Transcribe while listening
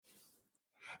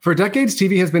For decades,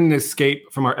 TV has been an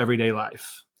escape from our everyday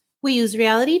life. We use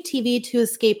reality TV to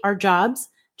escape our jobs,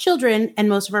 children, and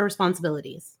most of our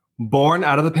responsibilities. Born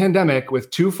out of the pandemic with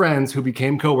two friends who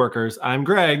became coworkers, I'm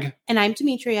Greg. And I'm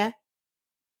Demetria.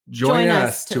 Join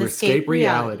us to escape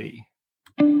reality.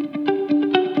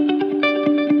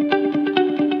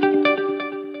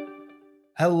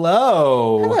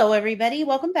 Hello. Hello, everybody.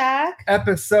 Welcome back.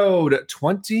 Episode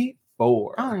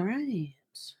 24. All right.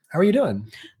 How are you doing?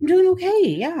 I'm doing okay.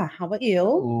 Yeah. How about you?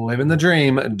 Living the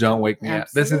dream. Don't wake me up.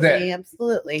 This is it.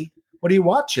 Absolutely. What are you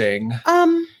watching?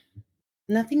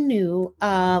 Nothing new.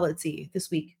 Let's see. This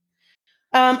week.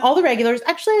 All the regulars.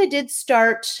 Actually, I did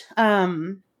start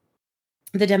the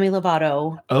Demi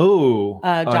Lovato doc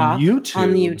on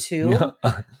YouTube.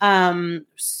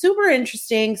 Super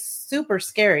interesting, super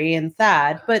scary and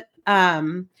sad, but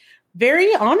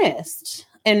very honest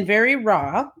and very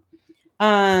raw.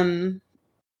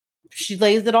 She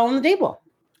lays it all on the table.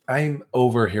 I'm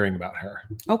overhearing about her.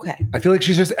 Okay. I feel like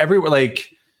she's just everywhere,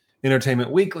 like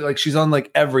Entertainment Weekly, like she's on like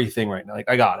everything right now. Like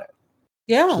I got it.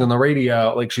 Yeah. She's on the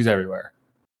radio, like she's everywhere.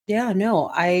 Yeah,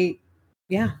 no, I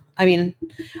mean,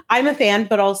 I'm a fan,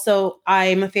 but also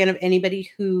I'm a fan of anybody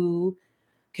who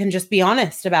can just be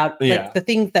honest about like the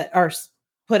things that are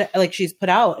she's put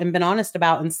out and been honest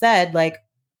about and said, like.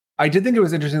 I did think it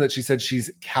was interesting that she said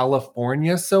she's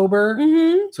California sober.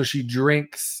 Mm-hmm. So she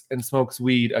drinks and smokes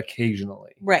weed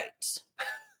occasionally. Right.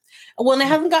 Well, and I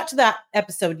haven't got to that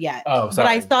episode yet. Oh, sorry. But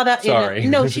I saw that.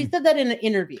 She said that in an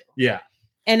interview. Yeah.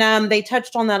 And they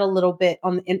touched on that a little bit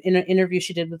in an interview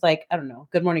she did with, like, I don't know,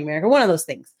 Good Morning America, one of those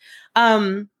things.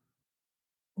 But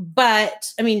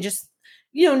I mean, just,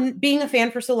 being a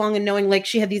fan for so long and knowing like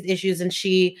she had these issues and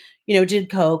she, did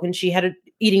coke and she had an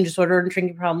eating disorder and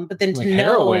drinking problem, but then to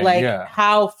know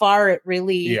how far it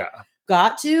really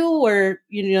got to where,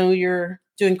 you're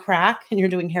doing crack and you're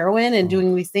doing heroin and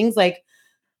doing these things like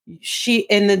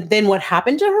then what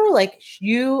happened to her? Like,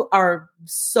 you are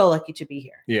so lucky to be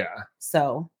here. Yeah.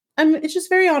 So it's just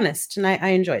very honest and I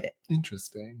enjoyed it.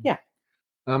 Interesting. Yeah.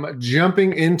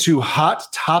 Jumping into hot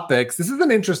topics. This is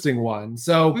an interesting one.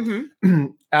 So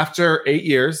after 8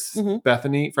 years,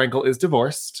 Bethany Frankel is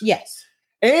divorced. Yes.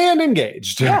 And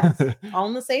engaged. Yes. All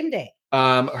on the same day.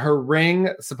 Her ring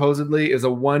supposedly is a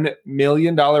 $1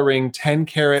 million ring, 10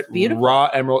 karat raw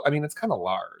emerald. I mean, it's kind of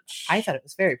large. I thought it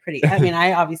was very pretty. I mean,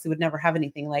 I obviously would never have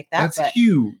anything like that. That's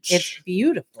huge. It's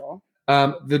beautiful.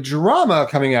 The drama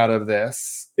coming out of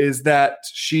this is that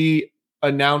she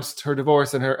announced her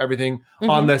divorce and her everything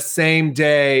on the same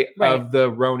day of the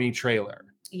Roni trailer.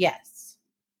 Yes.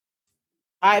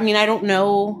 I mean, I don't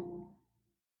know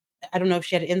if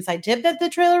she had an inside tip that the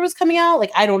trailer was coming out. Like,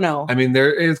 I don't know. I mean,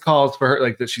 there is calls for her,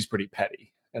 like, that she's pretty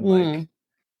petty. And, like,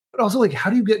 but also, like,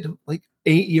 how do you get, like,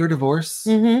 8-year divorce?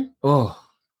 Oh.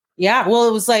 Yeah. Well,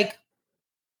 it was, like,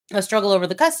 a struggle over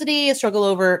the custody, a struggle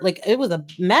over, like, it was a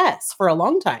mess for a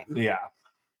long time. Yeah.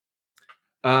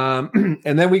 And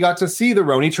then we got to see the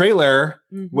Roni trailer,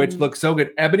 which looks so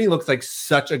good. Ebony looks like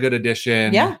such a good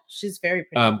addition. Yeah, she's very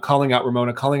pretty. Calling out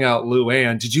Ramona, calling out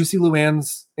Luann. Did you see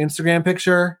Luann's Instagram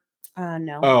picture?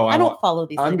 No. Oh, I don't follow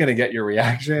these. I'm gonna get your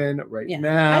reaction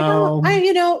now.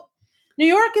 New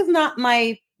York is not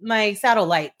my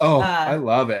satellite. Oh, I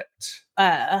love it.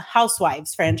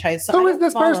 Housewives franchise. So who is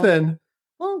this person?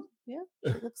 Well, yeah,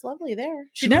 she looks lovely there.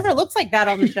 She never looks like that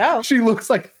on the show. She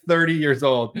looks like 30 years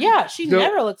old. Yeah, she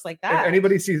never looks like that. If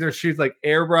anybody sees her, she's like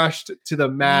airbrushed to the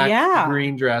max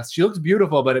green dress. She looks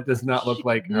beautiful, but it does not look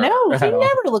like her. No, she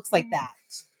never looks like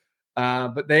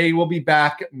that. But they will be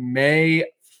back May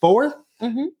 4th.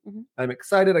 I'm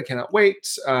excited. I cannot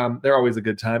wait. They're always a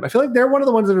good time. I feel like they're one of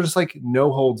the ones that are just like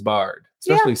no holds barred,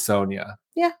 especially Sonia.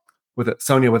 Yeah.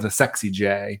 Sonia with a sexy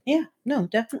J. Yeah, no,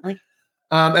 definitely.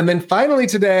 And then finally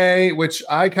today, which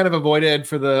I kind of avoided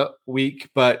for the week,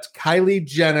 but Kylie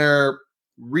Jenner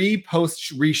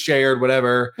reshared,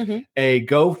 whatever, a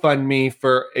GoFundMe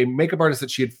for a makeup artist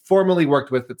that she had formerly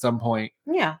worked with at some point.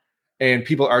 Yeah. And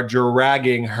people are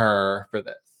dragging her for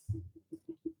this.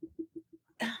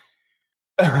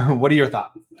 What are your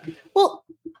thoughts? Well,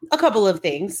 a couple of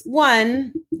things.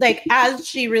 One, like, as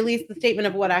she released the statement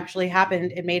of what actually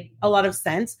happened, it made a lot of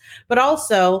sense. But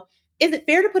also, is it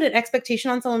fair to put an expectation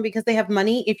on someone because they have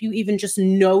money? If you even just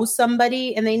know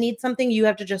somebody and they need something, you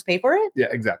have to just pay for it? Yeah,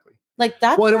 exactly. Like,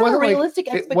 that's not a realistic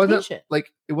expectation.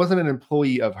 It wasn't an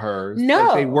employee of hers. No.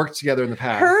 Like, they worked together in the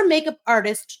past. Her makeup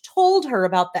artist told her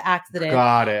about the accident.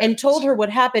 Got it. And told her what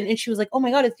happened. And she was like, oh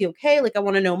my God, is he okay? Like, I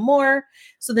want to know more.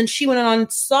 So then she went on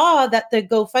and saw that the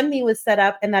GoFundMe was set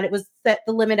up and that it was set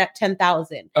the limit at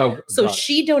 $10,000. Oh, so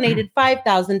she donated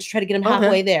 $5,000 to try to get him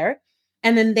halfway there.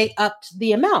 And then they upped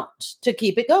the amount to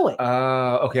keep it going.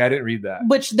 Okay, I didn't read that.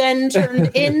 Which then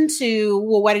turned into,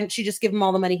 well, why didn't she just give him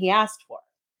all the money he asked for?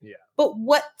 Yeah. But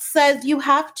what says you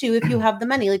have to if you have the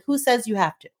money? Like, who says you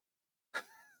have to?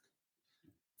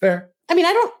 Fair. I mean,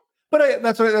 I don't. But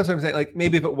that's what I'm saying. Like,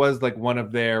 maybe if it was like one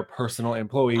of their personal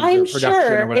employees, I'm or production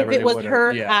sure or whatever, if it was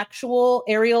her yeah. actual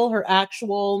Ariel, her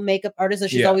actual makeup artist that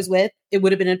she's Yeah. always with, it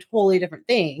would have been a totally different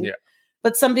thing. Yeah.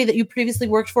 But somebody that you previously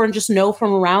worked for and just know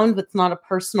from around, but's not a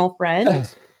personal friend,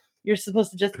 you're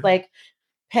supposed to just like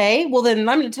pay. Well, then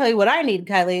I'm going to tell you what I need,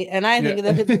 Kylie, and I think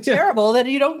that it's terrible that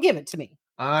you don't give it to me.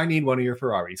 I need one of your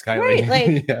Ferraris, Kylie. Right,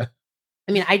 like, yeah.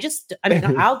 I mean,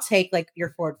 I'll take like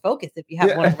your Ford Focus if you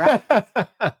have one around. I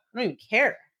don't even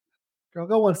care. Girl,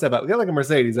 go one step up. Get like a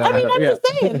Mercedes. I mean, I'm just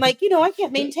saying, like, I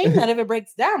can't maintain that if it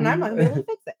breaks down. I'm not going to be able to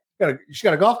fix it. She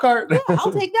got a golf cart? Yeah,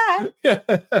 I'll take that. Yeah.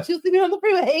 She'll see me on the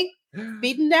freeway,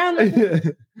 speeding down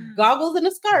with goggles and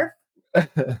a scarf. Where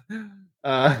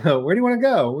do you want to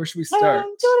go? Where should we start?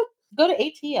 Go to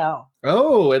ATL.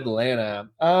 Oh, Atlanta.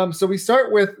 So we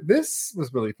start with, this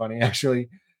was really funny, actually.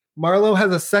 Marlo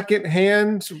has a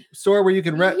second-hand store where you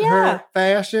can rent her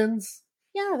fashions.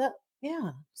 Yeah.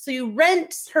 So you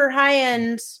rent her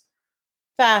high-end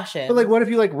fashion. But like, what if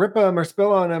you like rip them or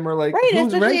spill on them, or like, right,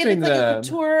 who's especially if renting it's like them? a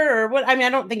couture or what? I mean, I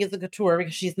don't think it's a couture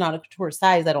because she's not a couture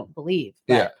size, I don't believe.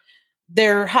 But Yeah.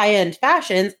 They're high-end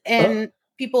fashions and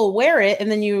people wear it and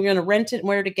then you're going to rent it and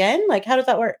wear it again? Like, how does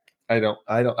that work? I don't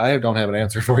have an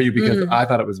answer for you because I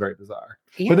thought it was very bizarre.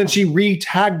 Yeah. But then she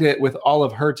re-tagged it with all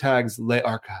of her tags, Le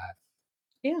Archive.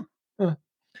 Yeah. Huh.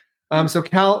 So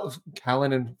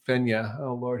Callan and Fenya.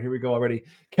 Oh Lord, here we go already.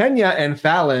 Kenya and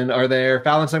Fallon are there.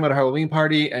 Fallon's talking about a Halloween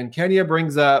party, and Kenya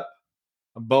brings up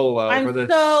Bolo for the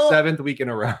 7th week in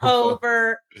a row.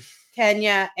 Over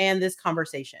Kenya and this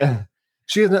conversation.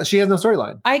 She has no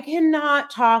storyline. I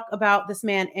cannot talk about this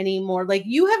man anymore. Like,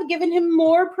 you have given him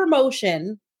more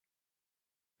promotion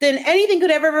than anything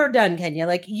could ever done, Kenya.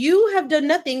 Like, you have done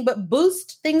nothing but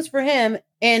boost things for him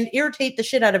and irritate the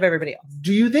shit out of everybody else.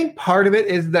 Do you think part of it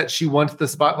is that she wants the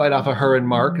spotlight off of her and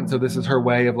Mark, and so this is her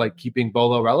way of like keeping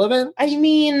Bolo relevant? I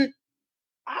mean,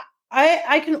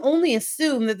 I can only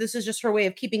assume that this is just her way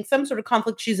of keeping some sort of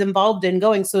conflict she's involved in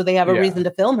going, so they have a reason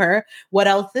to film her. What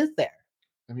else is there?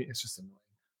 I mean, it's just annoying.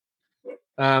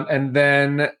 And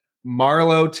then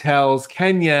Marlo tells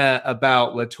Kenya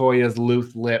about LaToya's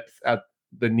loose lips at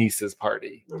the niece's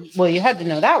party. Well, you had to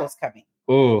know that was coming.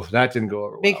 Oh, that didn't go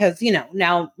over well. Because,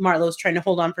 now Marlo's trying to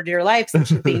hold on for dear life since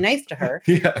she's being nice to her.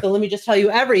 Yeah. So let me just tell you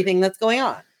everything that's going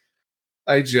on.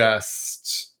 It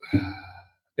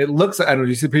looks like, I don't know,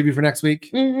 do you see the preview for next week?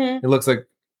 Mm-hmm. It looks like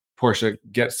Portia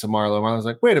gets to Marlo. Marlo's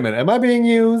like, wait a minute, am I being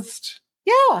used?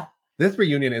 Yeah. This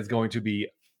reunion is going to be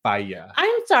fire.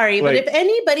 I'm sorry, but if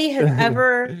anybody has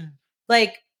ever,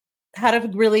 had a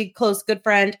really close good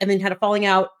friend and then had a falling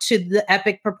out to the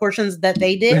epic proportions that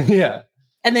they did, yeah,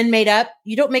 and then made up,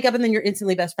 you don't make up and then you're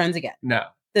instantly best friends again. No.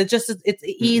 It's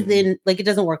ease in, it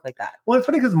doesn't work like that. Well, it's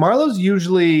funny because Marlo's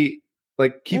usually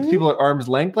keeps people at arm's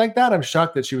length like that. I'm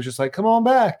shocked that she was just like, come on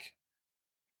back.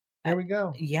 There we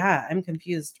go. Yeah, I'm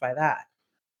confused by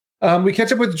that. We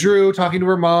catch up with Drew talking to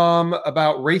her mom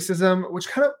about racism, which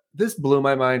this blew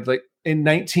my mind. Like in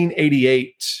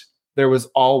 1988, there was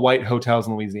all white hotels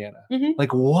in Louisiana. Mm-hmm.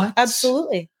 Like what?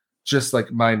 Absolutely. Just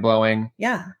mind blowing.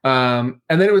 Yeah. And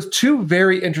then it was two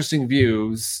very interesting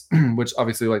views, which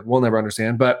obviously we'll never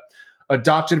understand, but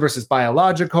adopted versus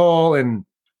biological. And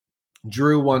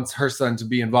Drew wants her son to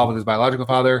be involved with his biological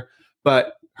father,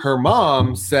 but her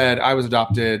mom said, I was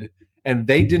adopted and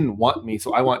they didn't want me,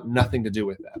 so I want nothing to do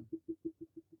with them.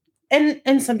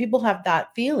 And some people have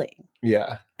that feeling.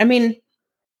 Yeah. I mean,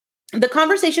 the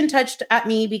conversation touched at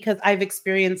me because I've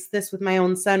experienced this with my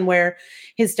own son where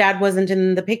his dad wasn't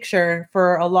in the picture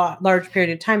for a large period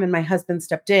of time and my husband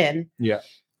stepped in. Yeah.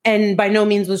 And by no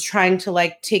means was trying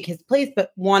to take his place,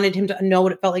 but wanted him to know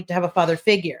what it felt like to have a father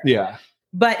figure. Yeah.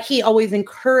 But he always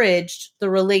encouraged the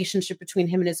relationship between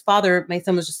him and his father. My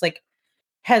son was just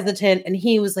hesitant and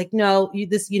he was like, no,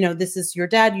 this is your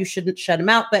dad. You shouldn't shut him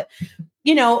out. But,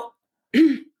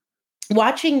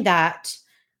 watching that,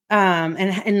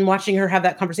 and watching her have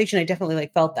that conversation, I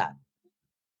definitely felt that.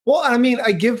 Well, I mean,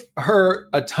 I give her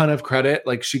a ton of credit.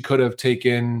 She could have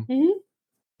taken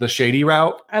the shady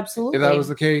route. Absolutely. If that was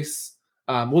the case.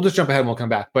 We'll just jump ahead and we'll come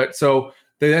back. But so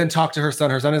they then talk to her son.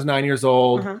 Her son is 9 years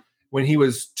old. Uh-huh. When he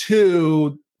was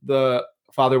 2, the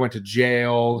father went to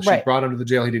jail. She brought him to the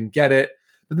jail. He didn't get it.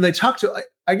 But then they talked to,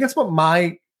 I guess what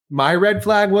my red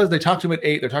flag was, they talked to him at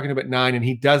 8, they're talking to him at 9, and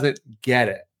he doesn't get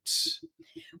it.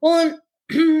 Well,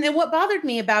 And what bothered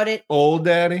me about it, old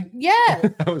daddy. yes,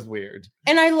 That was weird.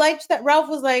 and I liked that Ralph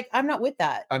was like, I'm not with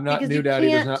that. I'm not because new you daddy.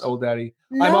 There's can't- not old daddy.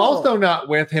 No. I'm also not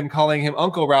with him calling him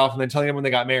Uncle Ralph and then telling him when they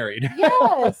got married.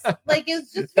 Yes, like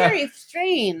it's just very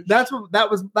strange. That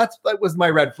was my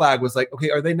red flag. Was like, okay,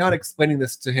 are they not explaining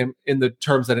this to him in the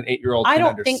terms that an 8-year-old I can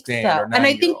don't think so. understand? Or And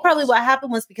I think 9-year-olds? probably what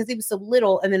happened was because he was so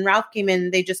little, and then Ralph came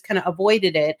in, they just kind of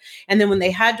avoided it. And then when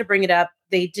they had to bring it up,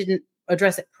 they didn't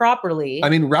address it properly. I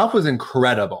mean, Ralph was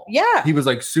incredible. Yeah. He was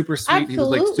like super sweet. He was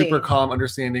like Absolutely. super calm,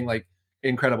 understanding, like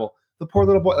incredible. The poor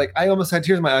little boy, like I almost had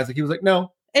tears in my eyes. Like he was like,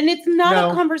 no. And it's not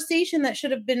No. a conversation that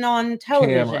should have been on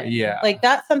television. Camera, yeah. Like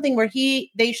that's something where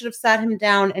they should have sat him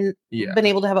down and Yeah. been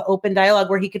able to have an open dialogue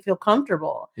where he could feel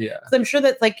comfortable. Yeah. Because I'm sure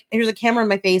that's like, here's a camera in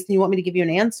my face and you want me to give you an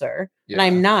answer. Yeah. And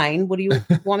I'm 9. What do you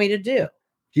want me to do?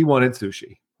 He wanted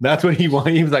sushi. That's what he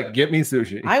wanted. He was like, get me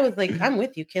sushi. I was like, I'm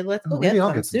with you, kid. Let's go Maybe get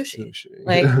I'll some get some sushi.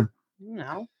 Like,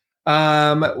 you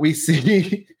know. We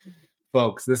see,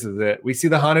 folks, this is it. We see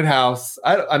the haunted house.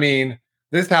 I mean,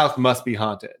 this house must be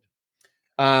haunted.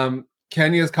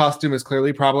 Kenya's costume is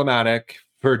clearly problematic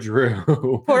for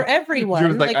Drew. For everyone. Drew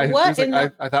was like, what in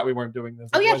the... I thought we weren't doing this.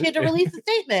 Oh, yeah, What she had to is- release a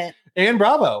statement. And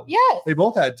Bravo. Yes. They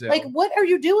both had to. Like, what are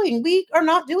you doing? We are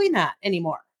not doing that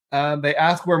anymore. They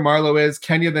ask where Marlo is.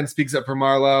 Kenya then speaks up for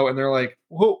Marlo, and they're like,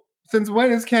 well, since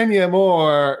when is Kenya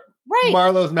more Right.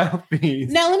 Marlo's mouthpiece?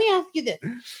 Now, let me ask you this.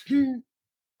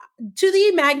 To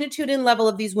the magnitude and level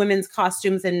of these women's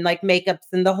costumes and like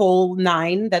makeups and the whole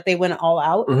 9 that they went all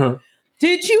out, Uh-huh.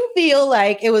 did you feel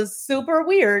like it was super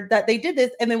weird that they did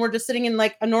this and then we're just sitting in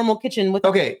like a normal kitchen with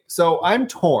Okay, so I'm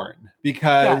torn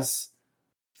because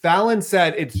Fallon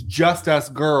said it's just us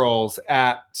girls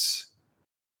at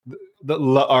the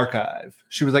archive.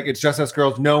 She was like, it's just us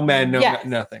girls, no men, no Yes.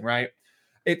 nothing, right?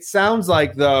 It sounds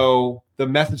like, though, the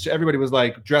message to everybody was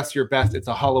like, dress your best. It's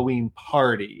a Halloween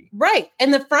party. Right.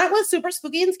 And the front was super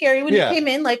spooky and scary when Yeah. you came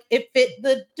in. Like it fit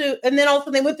and then all of a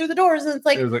sudden they went through the doors and it's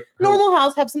like It was like normal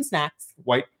house, have some snacks.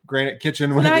 white granite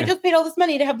kitchen. So now I just paid all this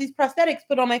money to have these prosthetics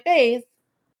put on my face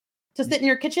to sit in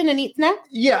your kitchen and eat snacks.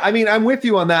 Yeah, I mean, I'm with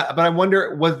you on that, but I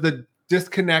wonder, was the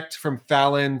disconnect from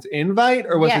Fallon's invite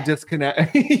or was Yes. the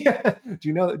disconnect? Yeah. Do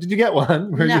you know? Did you get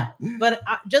one? Were No, you- but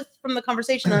just from the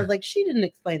conversation, I was like, she didn't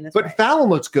explain this. But right. Fallon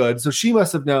looks good, so she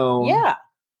must have known. Yeah.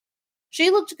 She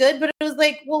looked good, but it was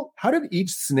like, well, How did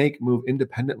each snake move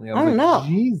independently? I don't know.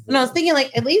 Jesus. and I was thinking,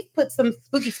 like, at least put some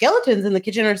spooky skeletons in the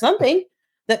kitchen or something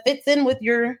that fits in with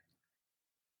your.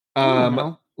 I don't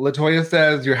know. Latoya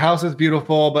says your house is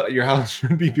beautiful, but your house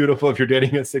should be beautiful if you're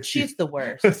dating a She's the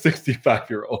worst.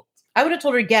 65-year-old. I would have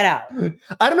told her, get out.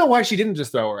 I don't know why she didn't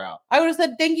just throw her out. I would have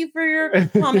said, thank you for your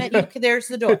comment. There's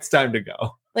the door. It's time to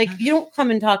go. Like, you don't come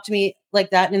and talk to me like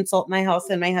that and insult my house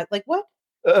and my house. Like, what?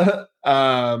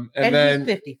 And And then he's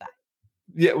 55.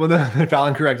 yeah, well, then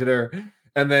Fallon corrected her,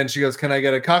 and then she goes, "Can I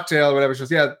get a cocktail or whatever?" She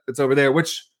goes, "Yeah, it's over there."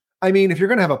 Which, I mean, if you're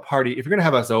gonna have a party, if you're gonna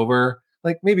have us over,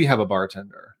 like maybe have a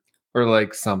bartender or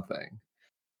like something.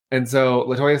 And so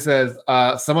Latoya says,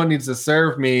 "Someone needs to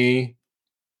serve me.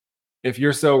 If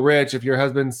you're so rich, if your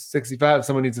husband's 65,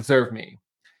 someone needs to serve me."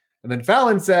 And then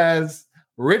Fallon says,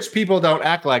 "Rich people don't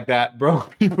act like that.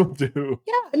 Broke people do."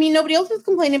 Yeah. I mean, nobody else was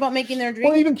complaining about making their drink.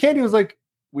 Well, even Candy was like,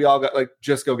 "We all got like,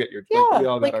 just go get your drink. Yeah, we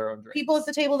all got like, our own drink." People at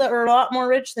the table that were a lot more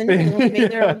rich than you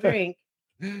made their own drink.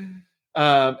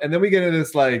 And then we get into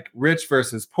this like rich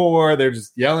versus poor. They're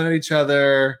just yelling at each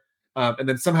other. And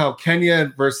then somehow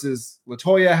Kenya versus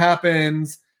Latoya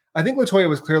happens. I think Latoya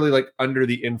was clearly like under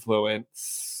the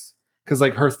influence because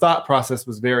like her thought process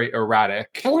was very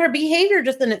erratic. Well, her behavior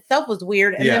just in itself was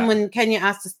weird. And then when Kenya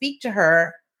asked to speak to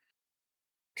her,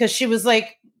 because she was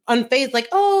like unfazed, like,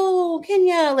 oh,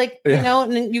 Kenya, like, you know,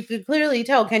 and then you could clearly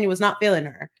tell Kenya was not feeling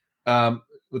her.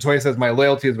 Latoya says, "My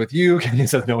loyalty is with you." Kenya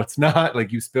says, "No, it's not.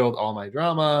 Like, you spilled all my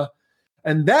drama."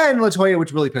 And then Latoya,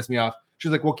 which really pissed me off,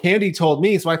 she's like, "Well, Candy told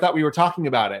me, so I thought we were talking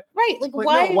about it." Right. Like, Like,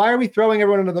 why? no, why are we throwing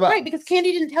everyone under the bus? Right. Because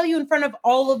Candy didn't tell you in front of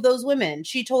all of those women.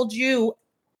 She told you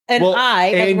and Well, I.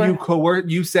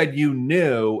 and you said you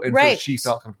knew, and Right. so she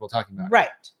felt comfortable talking about Right.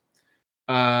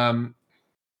 it.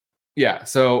 Yeah.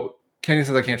 So Kenya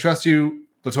says, "I can't trust you."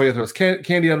 Latoya throws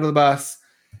Candy under the bus,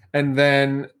 and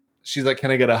then she's like,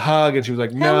 "Can I get a hug?" And she was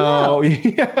like, Hell "No."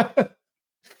 Yeah.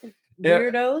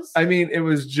 Weirdos. I mean, it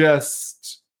was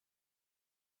just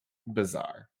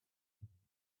bizarre.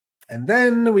 And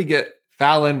then we get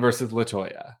Fallon versus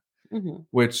Latoya,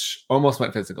 which almost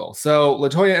went physical. So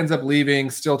Latoya ends up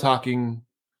leaving, still talking.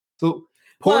 So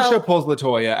Portia pulls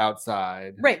Latoya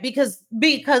outside. Right, because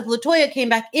Latoya came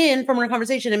back in from her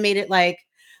conversation and made it like,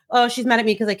 oh, she's mad at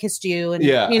me because I kissed you, and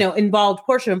involved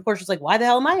Portia, and Portia's like, why the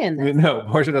hell am I in this? No,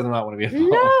 Portia does not want to be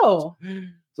involved. No.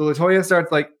 So Latoya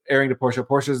starts like airing to Portia.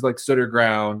 Portia's like stood her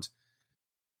ground.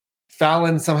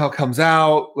 Fallon somehow comes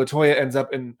out. Latoya ends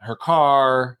up in her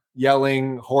car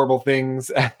yelling horrible things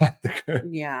at the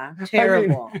Yeah,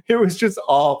 terrible. I mean, it was just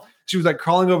all, she was like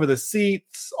crawling over the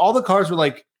seats. All the cars were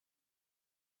like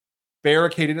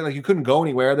barricaded, like you couldn't go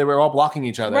anywhere. They were all blocking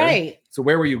each other. Right. So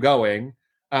where were you going?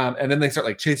 And then they start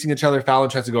like chasing each other. Fallon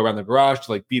tries to go around the garage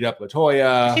to like beat up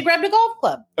Latoya. She grabbed a golf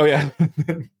club. Oh yeah.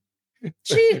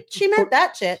 She meant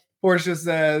that shit. Portia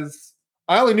says,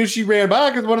 I only knew she ran by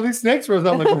because one of these snakes was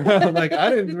on the ground. Like, I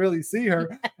didn't really see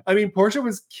her. I mean, Portia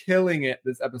was killing it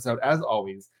this episode, as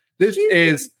always. This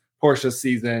is Portia's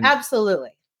season. Absolutely.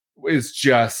 It's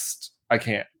just, I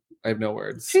can't. I have no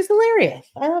words. She's hilarious.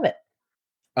 I love it.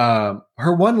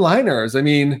 Her one-liners, I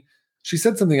mean, she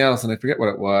said something else, and I forget what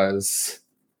it was.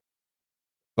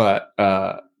 But,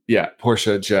 yeah,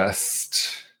 Portia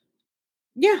just...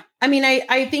 Yeah. I mean,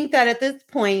 I think that at this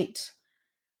point,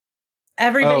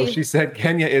 everybody... Oh, she said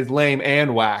Kenya is lame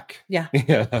and whack. Yeah.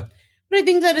 Yeah. But I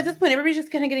think that at this point, everybody's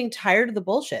just kind of getting tired of the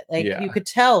bullshit. Like, Yeah. you could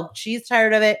tell she's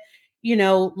tired of it. You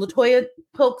know, Latoya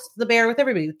pokes the bear with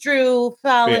everybody. With Drew,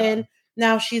 Fallon. Yeah.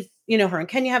 Now she's, you know, her and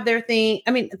Kenya have their thing.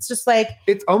 I mean, it's just like...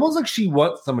 It's almost like she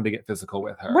wants someone to get physical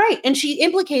with her. Right. And she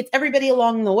implicates everybody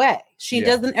along the way. She Yeah.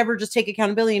 doesn't ever just take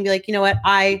accountability and be like, you know what?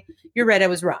 You're right. I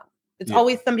was wrong. It's Yeah.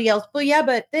 always somebody else. Well, yeah,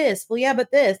 but this. Well, yeah,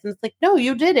 but this. And it's like, no,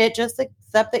 you did it. Just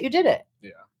accept that you did it. Yeah.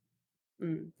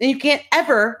 And you can't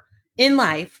ever in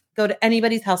life go to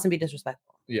anybody's house and be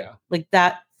disrespectful. Yeah. Like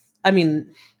that. I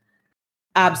mean,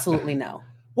 absolutely no.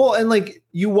 Well, and like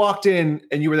you walked in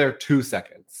and you were there 2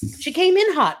 seconds. She came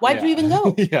in hot. Why'd you even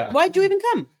go? Yeah. Why'd you even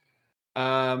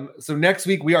come? So next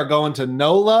week we are going to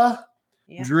NOLA.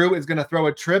 Yeah. Drew is going to throw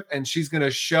a trip and she's going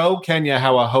to show Kenya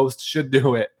how a host should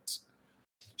do it.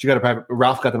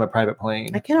 Ralph got them a private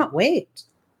plane. I cannot wait.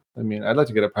 I mean, I'd like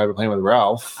to get a private plane with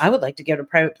Ralph. I would like to get a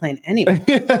private plane anyway.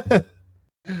 That'd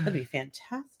be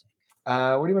fantastic.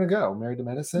 Where do you want to go? Married to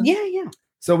Medicine? Yeah, yeah.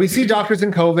 So we see doctors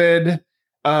in COVID,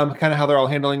 kind of how they're all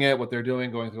handling it, what they're doing,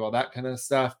 going through all that kind of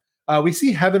stuff. We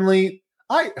see Heavenly.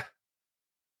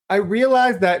 I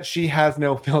realize that she has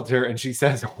no filter and she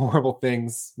says horrible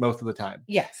things most of the time.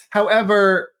 Yes.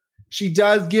 However, she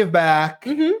does give back.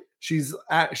 Mm-hmm. She's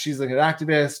like an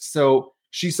activist. So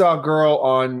she saw a girl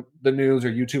on the news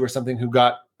or YouTube or something who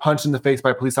got punched in the face by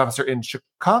a police officer in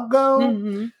Chicago.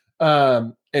 Mm-hmm.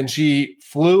 And she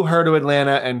flew her to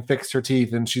Atlanta and fixed her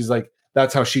teeth. And she's like,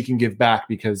 that's how she can give back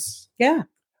because, yeah.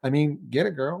 I mean, get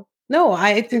it, girl. No,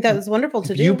 I think that was wonderful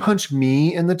to do. You punch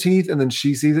me in the teeth and then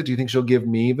she sees it. Do you think she'll give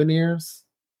me veneers?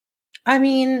 I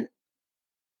mean,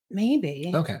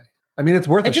 maybe. Okay. I mean, it's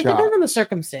worth a It just shot. depends on the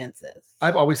circumstances.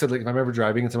 I've always said, like, if I'm ever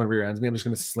driving and someone rear ends me, I'm just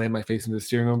going to slam my face into the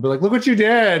steering wheel and be like, look what you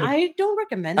did. I don't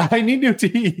recommend it. I need new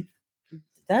teeth.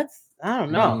 I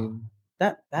don't know. I mean,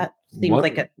 that seems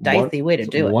like a dicey way to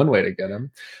do it. One way to get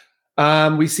him.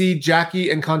 We see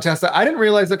Jackie and Contessa. I didn't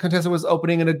realize that Contessa was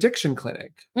opening an addiction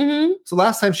clinic. Mm-hmm. So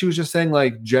last time she was just saying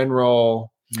like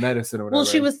general medicine or whatever. Well,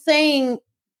 she was saying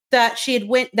that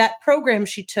that program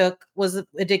she took was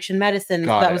addiction medicine.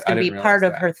 Got that it. was going I to be didn't part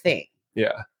of realize her thing.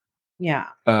 Yeah. Yeah.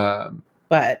 I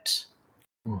But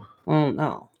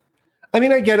no.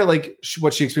 mean, I get it. Like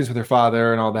what she experienced with her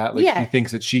father and all that. Like Yeah. she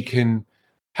thinks that she can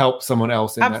help someone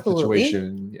else in Absolutely. that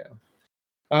situation.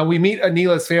 Yeah. We meet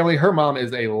Anila's family. Her mom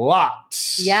is a lot.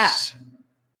 Yeah.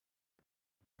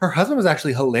 Her husband was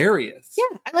actually hilarious.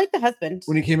 Yeah, I like the husband.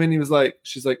 When he came in,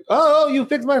 she's like, "Oh, you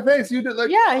fixed my face. You did like."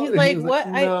 Yeah, he's like, "What?"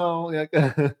 No, yeah.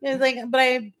 It's like,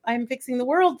 but I'm fixing the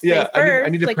world. Yeah, first. I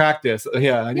need to like, practice.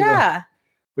 Yeah, I need yeah.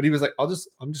 but he was like, I'm just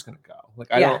gonna go. Like,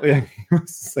 I Yeah. don't. Yeah, he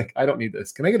was like, I don't need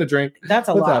this. Can I get a drink? That's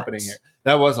a What's lot. happening here?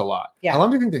 That was a lot. Yeah. How long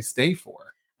do you think they stay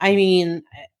for? I mean,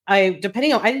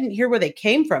 depending on, I didn't hear where they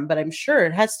came from, but I'm sure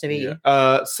it has to be.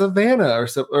 Yeah. Savannah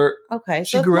or Okay.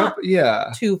 she so grew it's up. not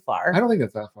Yeah, too far. I don't think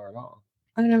that's that far at all.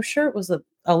 I mean, I'm sure it was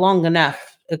a long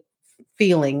enough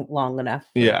feeling long enough.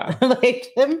 Yeah.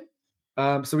 Like him.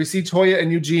 So we see Toya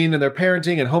and Eugene and they're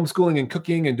parenting and homeschooling and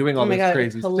cooking and doing all Oh my this God,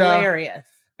 crazy it's stuff. hilarious.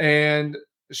 And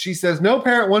she says, no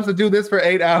parent wants to do this for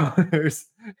 8 hours.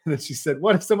 And then she said,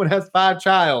 what if someone has 5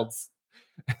 childs?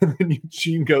 And then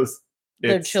Eugene goes,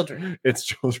 They're children. It's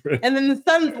children. And then the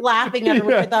son's laughing at her,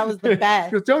 which I thought was the best.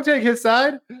 He goes, don't take his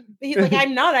side. But he's like,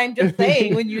 I'm not. I'm just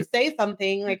saying when you say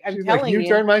something, like I'm She's telling like, you. you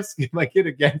turn my kid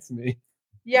against me.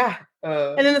 Yeah.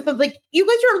 And And then the son's like, you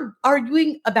guys are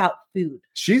arguing about food.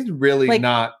 she's really like,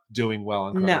 not doing well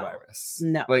on no. coronavirus.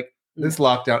 No. Like this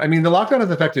lockdown. I mean, the lockdown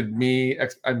has affected me.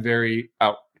 I'm very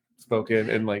outspoken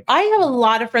and like. I have a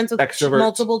lot of friends with Extrovert.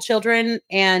 multiple children,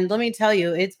 and let me tell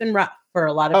you, it's been rough for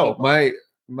a lot of people.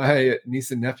 my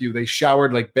niece and nephew, they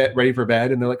showered like ready for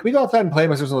bed, and they're like, "Can we go outside and play?"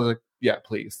 My sister was like, "Yeah,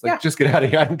 please. Like, just get out of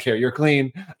here. I don't care. You're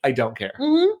clean. I don't care.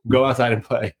 Go outside and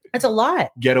play. That's a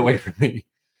lot. Get away from me."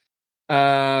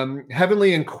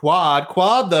 Heavenly and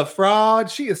Quad the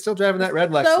fraud. She is still driving that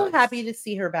red Lexus. So happy to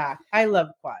see her back. I love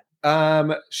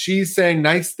Quad. She's saying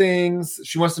nice things.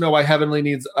 She wants to know why Heavenly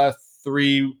needs a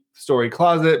 3-story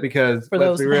closet because for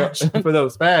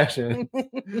those fashion.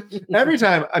 Every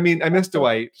time, I mean, I miss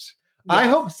Dwight. Yeah. I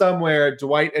hope somewhere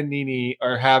Dwight and Nene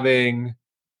are having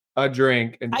a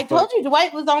drink. And I told you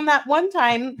Dwight was on that one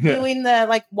time doing the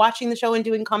like watching the show and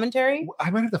doing commentary. I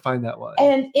might have to find that one.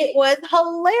 And it was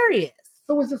hilarious.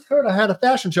 So was this heard I had a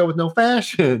fashion show with no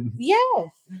fashion. Yes.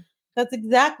 That's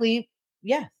exactly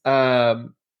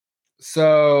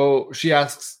So she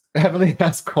Heavenly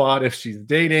asks Quad if she's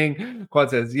dating. Quad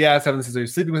says yes. Heavenly says, "Are you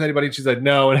sleeping with anybody?" She said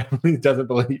no, and Heavenly doesn't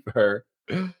believe her.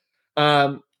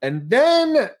 And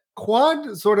then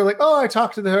Quad sort of like, "Oh, I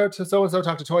talked to so-and-so,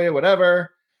 talked to Toya,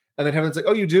 whatever." And then Heavenly's like,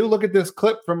 "Oh, you do? Look at this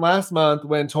clip from last month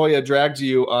when Toya dragged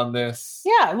you on this."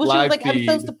 Yeah, well, she was like, feed.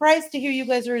 "I'm so surprised to hear you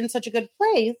guys are in such a good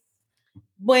place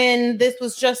when this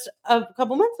was just a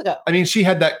couple months ago." I mean, she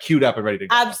had that queued up and ready to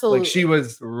go. Absolutely. Like, she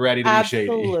was ready to be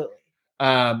shady.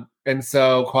 And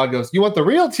so Quad goes, "You want the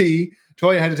real tea?"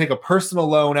 Toya had to take a personal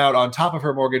loan out on top of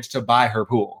her mortgage to buy her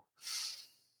pool.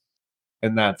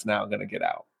 And that's now going to get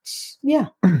out. Yeah.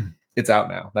 It's out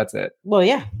now. That's it. Well,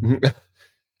 yeah.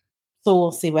 So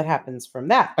we'll see what happens from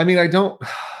that. I mean, I don't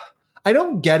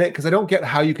get it because I don't get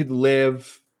how you could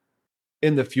live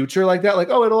in the future like that. Like,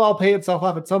 oh, it'll all pay itself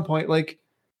off at some point. Like,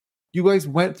 you guys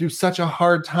went through such a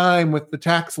hard time with the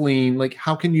tax lien. Like,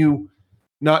 how can you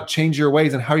not change your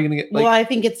ways? And how are you going to get well, I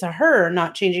think it's her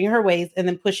not changing her ways and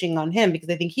then pushing on him because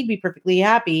I think he'd be perfectly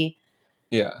happy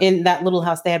in that little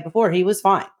house they had before. He was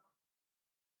fine.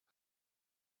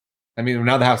 I mean,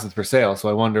 now the house is for sale, so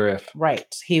I wonder if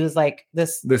he was like,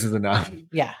 this is enough.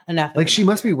 Yeah, enough. Like, she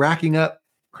must be racking up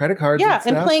credit cards. Yeah,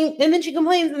 and playing, and then she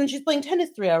complains, and then she's playing tennis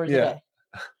 3 hours a day.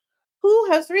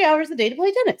 Who has 3 hours a day to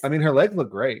play tennis? I mean, her legs look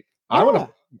great. Yeah.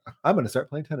 I'm gonna start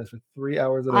playing tennis for 3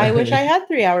 hours a day. I wish I had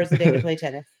 3 hours a day to play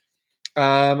tennis.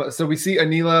 So we see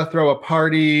Anila throw a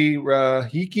party,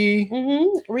 Rahiki,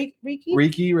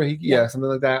 Rahiki, yeah, something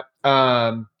like that.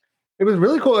 It was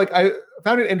really cool. Like, I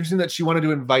found it interesting that she wanted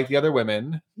to invite the other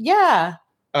women. Yeah.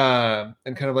 And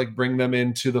kind of like bring them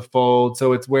into the fold.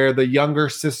 So it's where the younger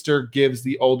sister gives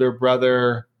the older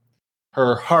brother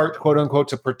her heart, quote unquote,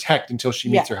 to protect until she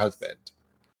meets her husband.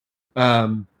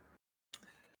 And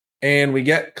we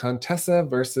get Contessa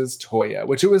versus Toya,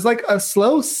 which it was like a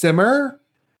slow simmer.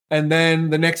 And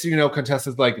then the next thing you know,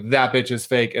 Contessa's like, "That bitch is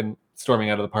fake," and storming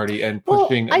out of the party and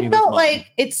pushing. I felt like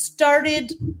it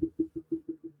started.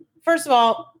 First of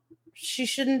all,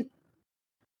 Anila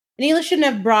shouldn't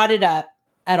have brought it up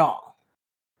at all.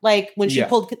 Like when she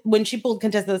pulled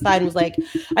Contessa aside and was like,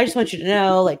 "I just want you to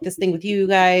know, like, this thing with you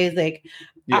guys, like,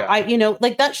 I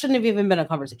like that shouldn't have even been a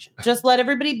conversation. Just let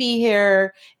everybody be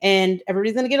here and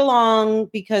everybody's going to get along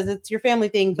because it's your family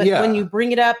thing." But when you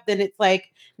bring it up, then it's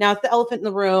like, now it's the elephant in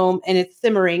the room and it's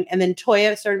simmering. And then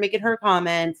Toya started making her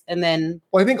comments. And then,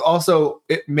 well, I think also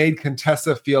it made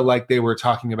Contessa feel like they were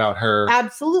talking about her.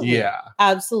 Absolutely. Yeah.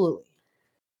 Absolutely.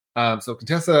 So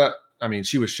Contessa, I mean,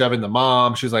 she was shoving the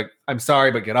mom. She was like, "I'm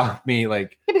sorry, but get off me."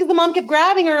 Like, because the mom kept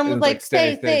grabbing her and was like,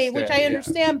 stay, which I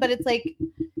understand, but it's like.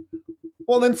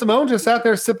 Well, then Simone just sat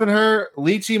there sipping her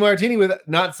lychee martini with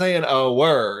not saying a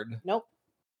word. Nope.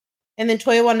 And then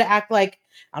Toya wanted to act like,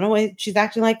 I don't know why she's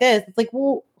acting like this. It's like,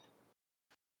 well.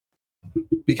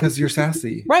 Because you're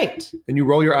sassy. Right. And you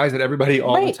roll your eyes at everybody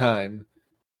all the time.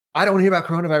 I don't want to hear about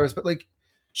coronavirus, but like.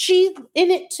 She's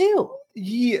in it too.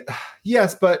 Yeah,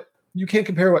 yes, but you can't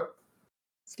compare what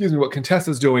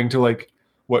Contessa's doing to like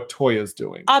what Toya's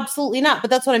doing. Absolutely not. But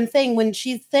that's what I'm saying. When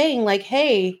she's saying like,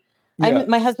 "Hey,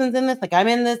 my husband's in this, like I'm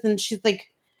in this," and she's like,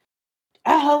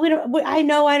 "Oh, I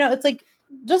know." It's like,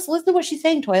 just listen to what she's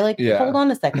saying, Toya. Like, hold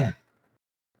on a second.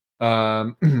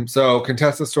 So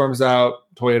Contessa storms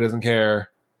out. Toya doesn't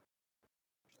care.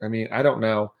 I mean, I don't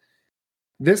know.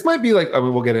 This might be like, I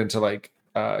mean, we'll get into like,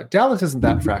 Dallas isn't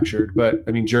that fractured, but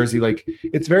I mean, Jersey, like,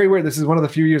 it's very weird. This is one of the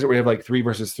few years that we have like 3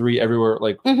 versus 3 everywhere.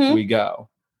 Like we go,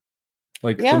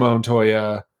 like Simone,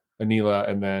 Toya, Anila,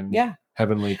 and then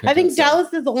Heavenly. Contessa. I think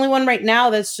Dallas is the only one right now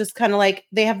that's just kind of like,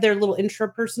 they have their little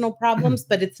intrapersonal problems,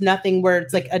 but it's nothing where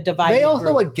it's like a divide. They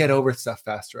also like get over stuff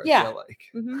faster. I feel like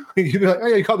you'd be like, "Oh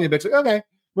yeah, you called me a bitch." Like, okay,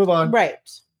 move on. Right.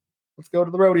 Let's go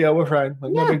to the rodeo. We're fine.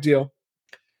 Like, no big deal.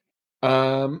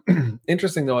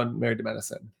 Interesting though on Married to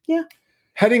Medicine. Yeah.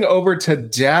 Heading over to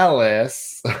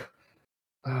Dallas.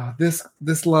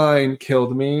 This line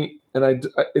killed me. and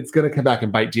it's going to come back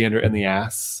and bite Deandra in the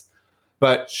ass.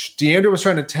 But Deandra was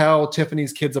trying to tell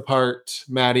Tiffany's kids apart,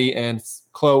 Maddie and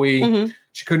Chloe. Mm-hmm.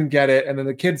 She couldn't get it. And then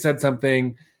the kid said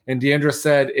something. And Deandra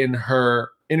said in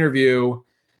her interview,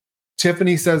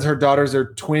 Tiffany says her daughters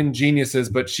are twin geniuses,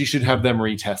 but she should have them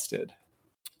retested.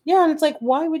 Yeah. And it's like,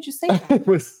 why would you say that?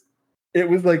 It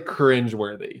was like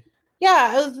cringeworthy.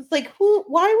 Yeah. I was just like,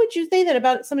 why would you say that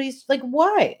about somebody's, like,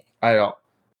 why? I don't.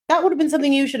 That would have been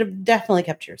something you should have definitely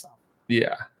kept to yourself.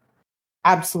 Yeah.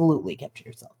 Absolutely kept to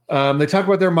yourself. They talk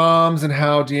about their moms and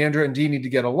how Deandra and Dee need to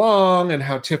get along, and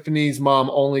how Tiffany's mom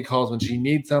only calls when she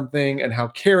needs something, and how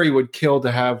Carrie would kill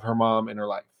to have her mom in her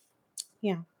life.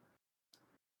 Yeah.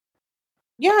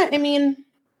 Yeah, I mean,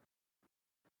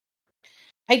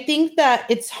 I think that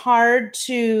it's hard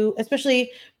to,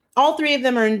 especially all three of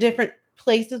them are in different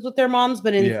places with their moms,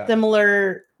 but in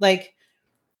similar, like,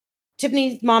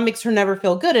 Tiffany's mom makes her never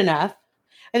feel good enough.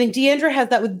 I think Deandra has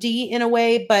that with Dee in a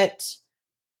way, but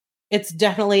it's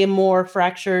definitely a more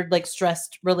fractured, like,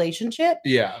 stressed relationship.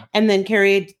 Yeah. And then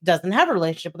Carrie doesn't have a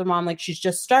relationship with her mom. Like, she's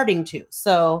just starting to.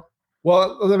 So.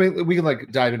 Well, we can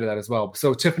like dive into that as well.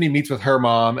 So Tiffany meets with her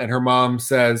mom, and her mom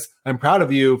says, "I'm proud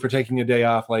of you for taking a day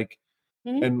off, like,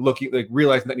 and looking, like,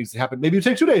 realizing that needs to happen. Maybe you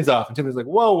take 2 days off." And Tiffany's like,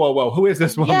 "Whoa, who is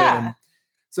this woman?" Yeah.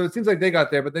 So it seems like they got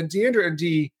there, but then Deandra and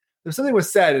Dee, if something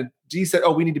was said, and Dee said,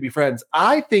 "Oh, we need to be friends."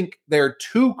 I think they're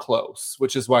too close,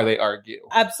 which is why they argue.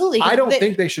 Absolutely. I don't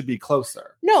think they should be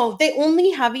closer. No, they only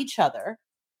have each other.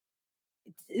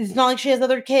 It's not like she has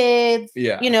other kids.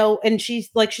 Yeah. You know, and she's,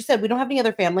 like she said, we don't have any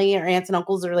other family or aunts and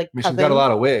uncles or, like, cousins. She's got a lot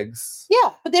of wigs.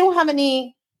 Yeah, but they don't have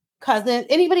any cousins,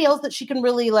 anybody else that she can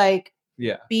really, like,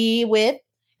 be with.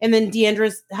 And then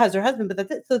Deandra has her husband, but that's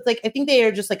it. So it's like, I think they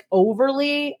are just, like,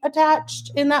 overly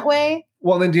attached in that way.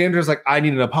 Well, then Deandra's like, "I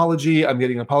need an apology. I'm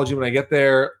getting an apology when I get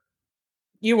there."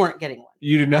 You weren't getting one.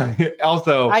 You did not.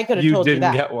 Also, I could have you told didn't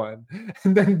you that. get one.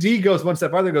 And then Dee goes one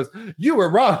step farther and goes, "You were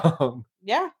wrong."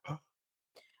 Yeah.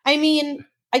 I mean,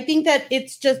 I think that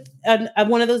it's just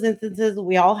one of those instances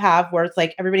we all have where it's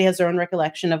like everybody has their own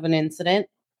recollection of an incident.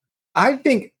 I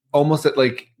think almost that,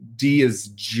 like, Dee is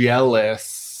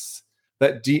jealous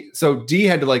that Dee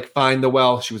had to, like, find the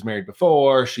wealth. She was married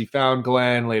before. She found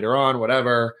Glenn later on,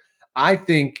 whatever. I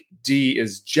think Dee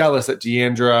is jealous that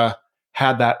Deandra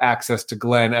had that access to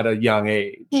Glenn at a young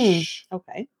age.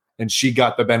 Okay. And she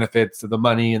got the benefits of the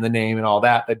money and the name and all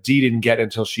that Dee didn't get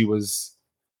until she was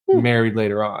married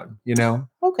later on, you know?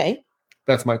 Okay.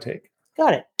 That's my take.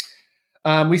 Got it.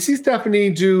 We see Stephanie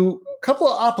do a couple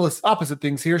of opposite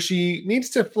things here. She needs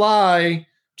to fly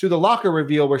to the locker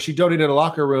reveal where she donated a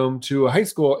locker room to a high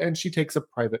school, and she takes a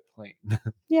private plane.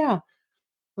 Yeah. I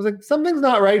was like, something's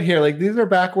not right here. Like, these are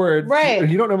backwards. Right.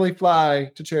 You don't normally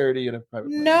fly to charity in a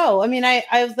private plane. No, I mean, I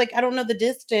was like, I don't know the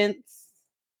distance.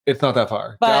 It's not that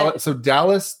far. But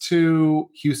Dallas to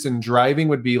Houston driving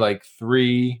would be like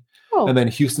 3. Oh. And then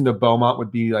Houston to Beaumont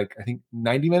would be like, I think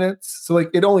 90 minutes. So, like,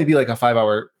 it'd only be like a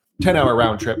 10-hour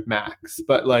round trip max.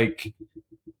 But, like,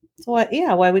 so what?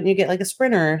 Yeah, why wouldn't you get like a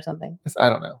Sprinter or something? I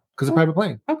don't know. Because a private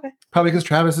plane. Okay. Probably because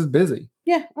Travis is busy.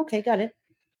 Yeah. Okay. Got it.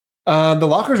 The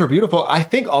lockers were beautiful. I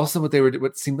think also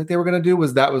what seemed like they were going to do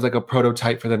was like a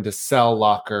prototype for them to sell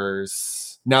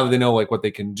lockers. Now that they know, like, what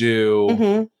they can do.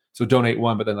 Mm-hmm. So donate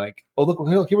one, but then, like, oh,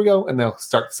 look, here we go. And they'll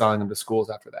start selling them to schools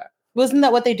after that. Wasn't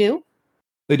that what they do?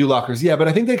 They do lockers, yeah, but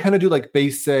I think they kind of do like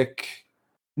basic,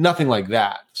 nothing like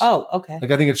that. Oh, okay.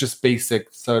 Like, I think it's just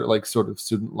basic, sort of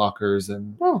student lockers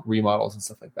and remodels and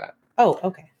stuff like that. Oh,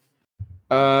 okay.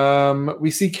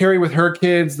 We see Carrie with her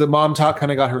kids. The mom talk kind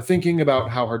of got her thinking about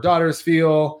how her daughters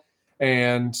feel,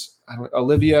 and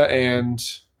Olivia and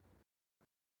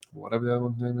whatever the other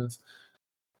one's name is.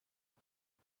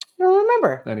 I don't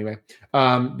remember. Anyway,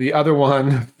 the other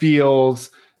one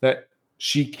feels that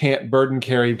she can't burden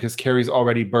Carrie because Carrie's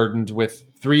already burdened with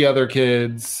 3 other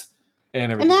kids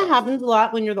and everything. And that happens a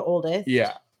lot when you're the oldest.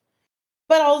 Yeah.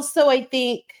 But also, I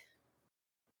think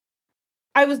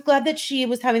I was glad that she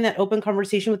was having that open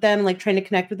conversation with them, like trying to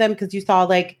connect with them, because you saw,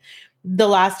 like, the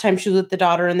last time she was with the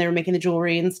daughter and they were making the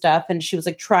jewelry and stuff, and she was,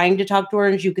 like, trying to talk to her,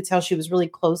 and you could tell she was really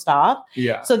closed off.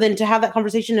 Yeah. So then to have that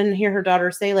conversation and hear her daughter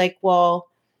say, like, well,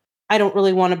 I don't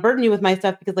really want to burden you with my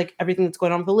stuff because, like, everything that's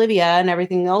going on with Olivia and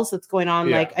everything else that's going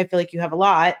on, like, I feel like you have a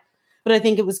lot. But I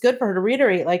think it was good for her to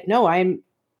reiterate, like, no,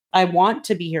 I want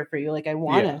to be here for you. Like, I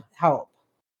want to help.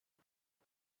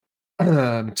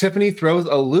 Tiffany throws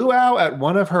a luau at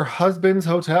one of her husband's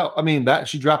hotel. I mean,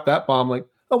 she dropped that bomb like,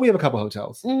 oh, we have a couple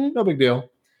hotels. Mm-hmm. No big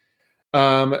deal.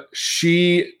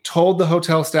 She told the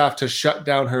hotel staff to shut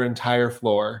down her entire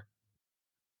floor.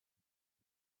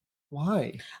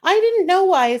 Why? I didn't know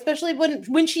why, especially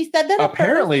when she said that.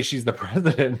 Apparently, she's the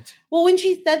president. Well, when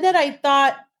she said that, I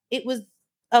thought it was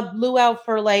a luau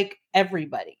for like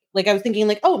everybody. Like I was thinking,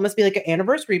 like, oh, it must be like an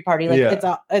anniversary party. Like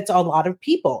it's a lot of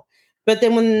people. But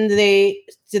then when they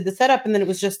did the setup and then it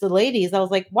was just the ladies, I was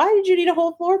like, why did you need a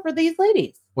whole floor for these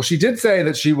ladies? Well, she did say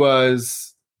that she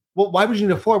was. Well, why would you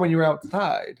need a floor when you were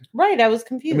outside? Right, I was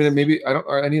confused. I mean, maybe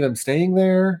are any of them staying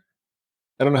there?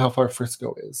 I don't know how far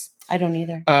Frisco is. I don't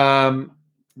either.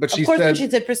 But she of course, said, when she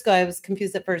said Frisco, I was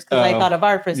confused at first because I thought of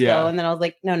our Frisco, and then I was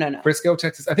like, no. Frisco,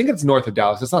 Texas. I think it's north of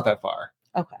Dallas. It's not that far.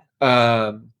 Okay.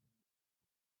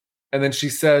 And then she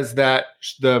says that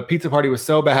the pizza party was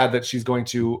so bad that she's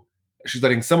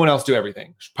letting someone else do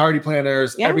everything. Party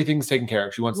planners, everything's taken care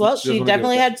of. She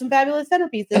definitely had some fabulous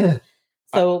centerpieces.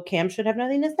 So Cam should have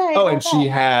nothing to say. Oh, and she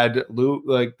had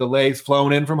like the legs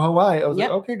flown in from Hawaii. I was like,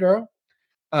 okay, girl.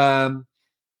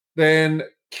 Then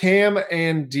Cam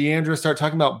and Deandra start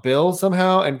talking about bills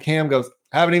somehow, and Cam goes,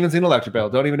 haven't even seen electric bill.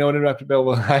 Don't even know what an electric bill.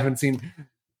 I haven't seen.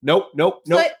 Nope. No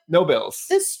bills.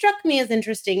 This struck me as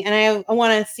interesting, and I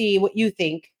want to see what you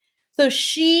think. So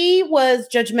she was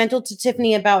judgmental to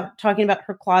Tiffany about talking about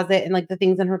her closet and like the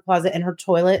things in her closet and her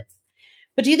toilets.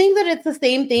 But do you think that it's the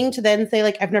same thing to then say,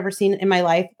 like, I've never seen in my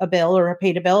life a bill or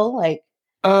paid a bill? Like,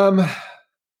 I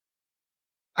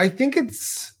think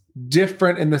it's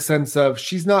different in the sense of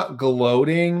she's not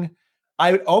gloating.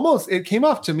 It came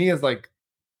off to me as like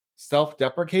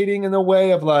self-deprecating in the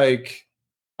way of like,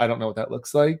 I don't know what that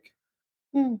looks like.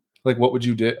 Like, what would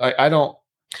you do? I don't.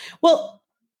 Well,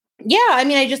 yeah. I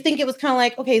mean, I just think it was kind of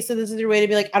like, okay, so this is your way to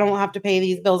be like, I don't have to pay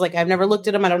these bills. Like, I've never looked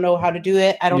at them. I don't know how to do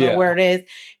it. I don't know where it is.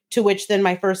 To which then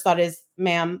my first thought is,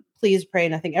 ma'am, please pray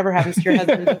nothing ever happens to your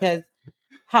husband because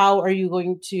how are you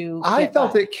going to? I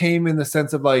felt it came in the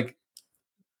sense of like,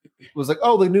 it was like,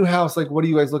 oh, the new house. Like, what are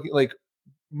you guys looking like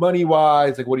money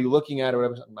wise? Like, what are you looking at or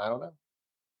whatever? I don't know.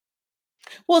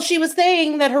 Well, she was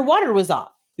saying that her water was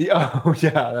off. Yeah, oh,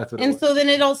 yeah, that's what. And so then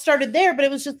it all started there, but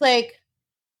it was just like,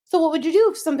 so what would you do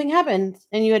if something happened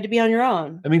and you had to be on your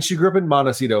own? I mean, she grew up in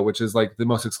Montecito, which is like the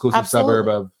most exclusive suburb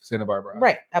of Santa Barbara.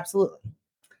 Right, absolutely.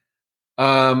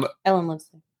 Ellen lives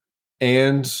there.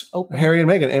 And Oprah. Harry and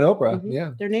Meghan and Oprah. Mm-hmm.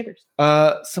 Yeah. They're neighbors.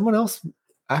 Someone else,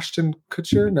 Ashton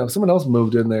Kutcher? No, someone else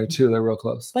moved in there too. They're real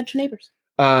close. Bunch of neighbors.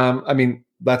 I mean,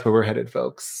 that's where we're headed,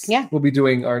 folks. Yeah. We'll be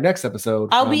doing our next episode.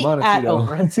 I'll be at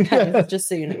Oprah, just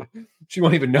so you know. She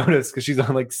won't even notice because she's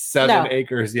on like 7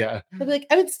 acres. Yeah. They'll be like,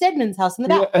 I'm at Stedman's house in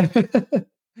the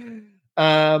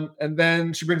back. And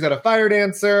then she brings out a fire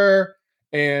dancer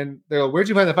and they're like, where'd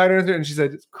you find the fire dancer? And she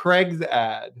said, it's Craig's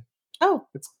ad. Oh.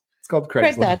 It's called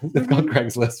Craigslist. It's called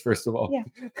Craigslist, first of all. Yeah.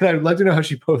 And I'd love to know how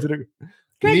she posted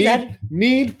it.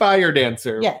 Need fire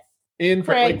dancer. Yes. In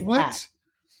Craig's like, what? Ad.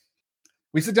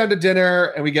 We sit down to dinner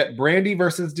and we get Brandy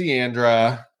versus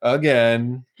Deandra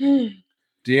again.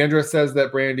 Deandra says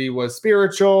that Brandy was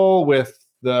spiritual with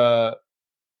the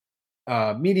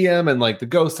medium and like the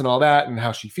ghost and all that and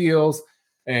how she feels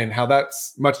and how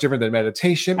that's much different than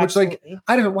meditation. Absolutely. Which like,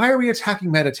 I don't know. Why are we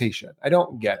attacking meditation? I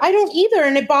don't get it. I don't either.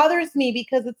 And it bothers me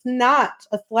because it's not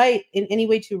a slight in any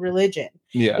way to religion.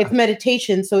 Yeah. It's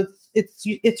meditation. So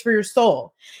it's for your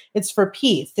soul. It's for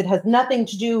peace. It has nothing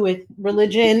to do with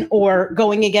religion or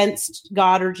going against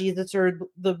God or Jesus or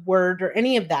the word or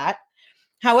any of that.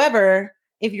 However,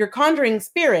 if you're conjuring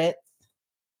spirits,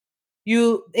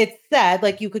 it's said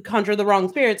like you could conjure the wrong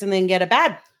spirits and then get a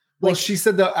bad. Well, she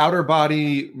said the outer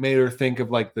body made her think of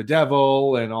like the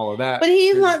devil and all of that. But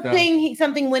he's not saying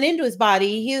something went into his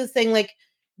body. He was saying like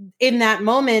in that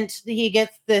moment he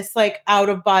gets this like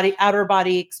outer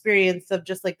body experience of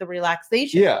just like the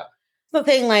relaxation. Yeah.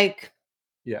 Something like.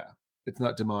 Yeah. It's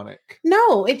not demonic.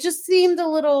 No, it just seemed a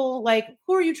little like,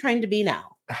 who are you trying to be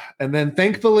now? And then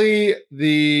thankfully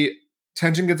the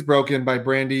tension gets broken by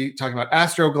Brandy talking about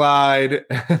Astroglide.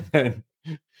 And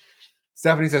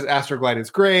Stephanie says Astroglide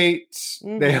is great.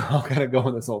 Mm-hmm. They all kind of go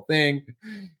on this whole thing.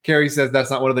 Carrie says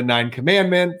that's not one of the 9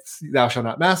 commandments. Thou shalt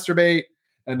not masturbate.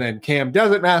 And then Cam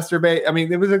doesn't masturbate. I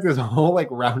mean, it was like this whole like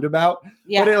roundabout.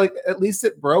 Yeah. But at least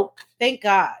it broke. Thank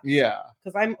God. Yeah.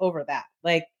 Because I'm over that.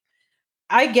 Like,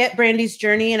 I get Brandy's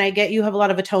journey and I get you have a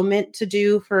lot of atonement to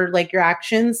do for like your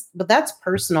actions, but that's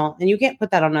personal and you can't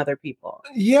put that on other people.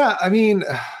 Yeah. I mean,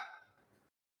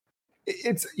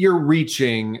 you're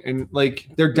reaching and like,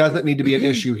 there doesn't need to be an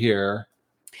issue here.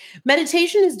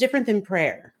 Meditation is different than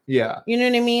prayer. Yeah. You know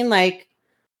what I mean? Like,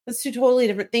 that's 2 totally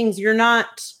different things. You're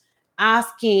not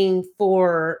asking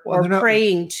for or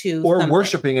praying to or something.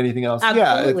 Worshiping anything else. Absolutely.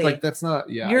 Yeah. It's like, that's not,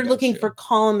 yeah. You're looking for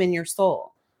calm in your soul.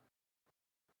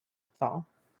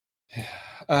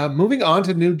 Moving on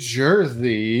to New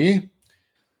Jersey.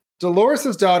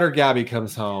 Dolores' daughter, Gabby,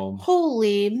 comes home.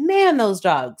 Holy man, those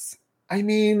dogs. I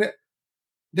mean,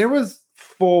 there was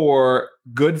 4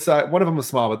 good size. One of them was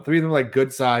small, but 3 of them like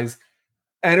good size,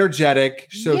 energetic.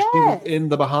 So she was in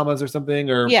the Bahamas or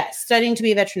something, or studying to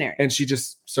be a veterinarian, and she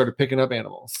just started picking up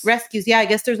animals. Rescues. Yeah, I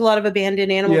guess there's a lot of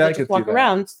abandoned animals that just walk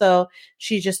around. So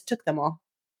she just took them all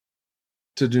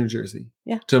to New Jersey.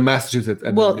 Yeah, to Massachusetts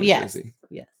and New Jersey.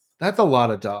 Yes, that's a lot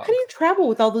of dogs. How do you travel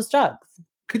with all those dogs?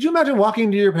 Could you imagine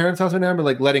walking to your parents' house right now and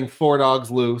like letting 4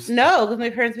 dogs loose? No, because my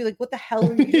parents would be like, "What the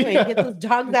hell are you doing? Get those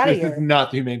dogs out of here!" This is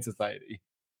not the Humane Society.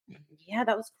 Yeah,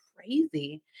 that was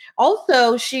crazy.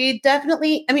 Also, she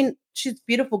definitely, I mean, she's a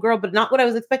beautiful girl, but not what I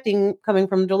was expecting coming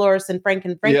from Dolores and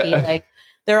Frankie. Yeah. Like,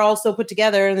 they're all so put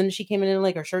together, and then she came in and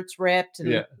like her shirt's ripped,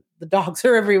 and the dogs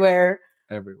are everywhere.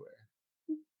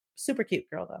 Super cute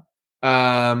girl,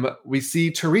 though. We see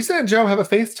Teresa and Joe have a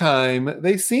FaceTime.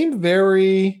 They seem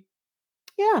very...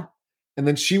 Yeah. And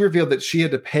then she revealed that she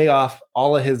had to pay off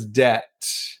all of his debt.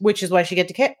 Which is why she get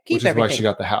to keep which everything. Which is why she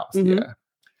got the house, yeah.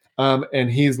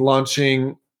 And he's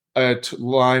launching a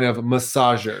line of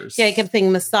massagers. Yeah, I kept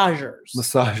saying massagers.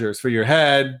 Massagers for your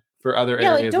head, for other areas.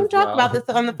 Yeah, like don't talk about this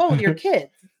on the phone with your kids.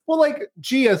 Well, like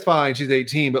Gia's fine, she's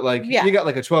 18, but like you got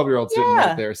like a 12-year-old sitting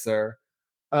right there, sir.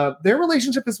 Their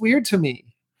relationship is weird to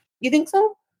me. You think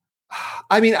so?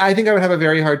 I mean, I think I would have a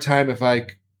very hard time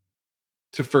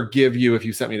to forgive you if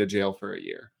you sent me to jail for a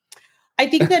year. I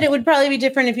think that it would probably be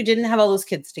different if you didn't have all those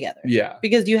kids together. Yeah.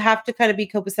 Because you have to kind of be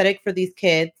copacetic for these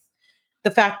kids.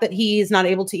 The fact that he's not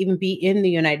able to even be in the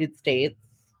United States.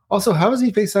 Also, how is he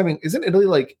FaceTiming? Isn't Italy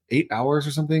like 8 hours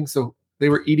or something? So they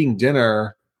were eating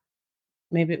dinner.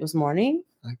 Maybe it was morning?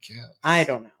 I guess. I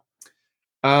don't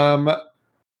know.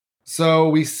 So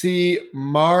we see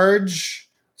Marge.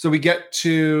 So we get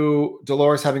to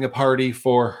Dolores having a party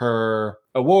for her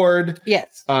award.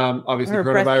 Yes. Obviously her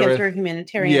coronavirus. Breast cancer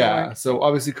humanitarian award. So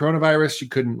obviously coronavirus, she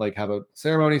couldn't like have a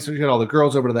ceremony, so she got all the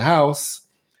girls over to the house.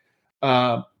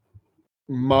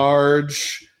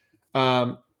 Marge,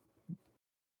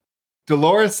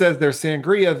 Dolores says there's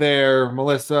sangria there.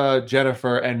 Melissa,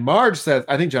 Jennifer, and Marge says,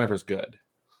 I think Jennifer's good.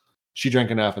 She drank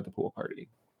enough at the pool party.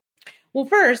 Well,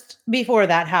 first, before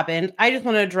that happened, I just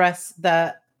want to address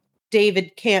the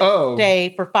David can't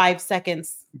stay for 5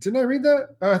 seconds. Didn't I read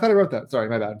that? Oh, I thought I wrote that. Sorry,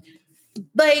 my bad.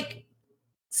 Like,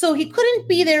 so he couldn't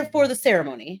be there for the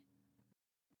ceremony.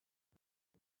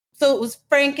 So it was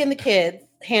Frank and the kids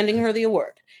handing her the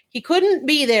award. He couldn't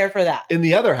be there for that. In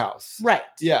the other house. Right.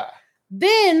 Yeah.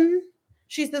 Then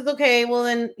she says, okay, well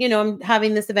then, I'm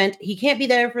having this event. He can't be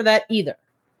there for that either.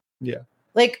 Yeah.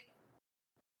 Like.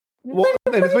 Well,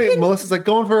 and it's funny, Melissa's like,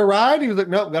 going for a ride? He was like,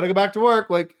 nope, gotta go back to work.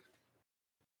 Like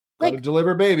to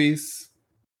deliver babies.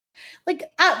 Like,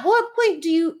 at what point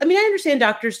do you, I understand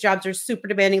doctors' jobs are super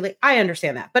demanding. Like, I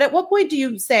understand that. But at what point do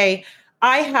you say,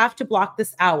 I have to block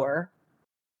this hour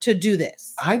to do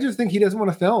this? I just think he doesn't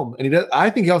want to film. And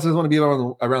I think he also doesn't want to be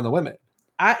around the women.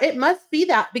 It must be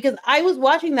that, because I was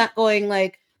watching that going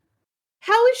like,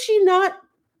 how is she not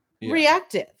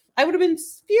reactive? I would have been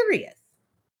furious.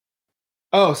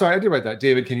 Oh, sorry. I did write that.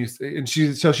 David, can you, and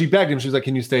she begged him. She was like,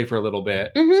 can you stay for a little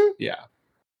bit? Mm-hmm. Yeah.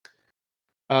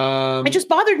 It just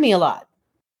bothered me a lot.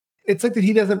 It's like that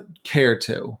he doesn't care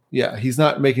to. Yeah, he's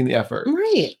not making the effort.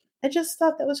 Right. I just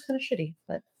thought that was kind of shitty.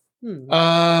 But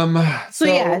So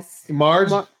yes,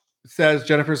 Marge says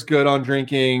Jennifer's good on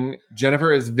drinking.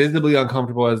 Jennifer is visibly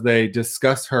uncomfortable as they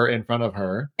discuss her in front of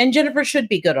her. And Jennifer should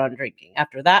be good on drinking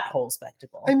after that whole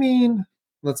spectacle.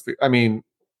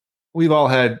 We've all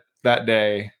had that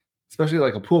day. Especially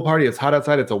like a pool party. It's hot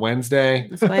outside. It's a Wednesday.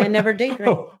 That's why I never date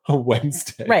drink. A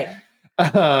Wednesday. Right.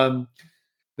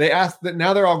 They asked that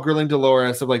now they're all grilling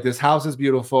Dolores of like, this house is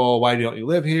beautiful. Why don't you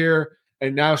live here?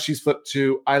 And now she's flipped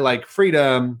to, I like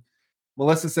freedom.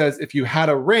 Melissa says, if you had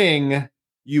a ring,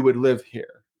 you would live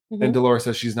here. Mm-hmm. And Dolores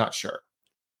says she's not sure.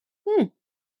 Yeah,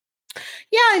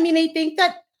 I think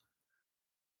that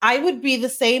I would be the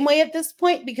same way at this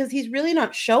point, because he's really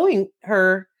not showing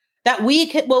her that we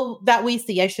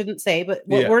see, I shouldn't say, but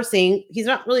what we're seeing, he's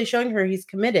not really showing her he's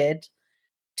committed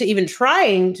to even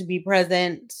trying to be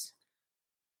present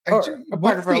or a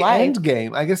part of her life. End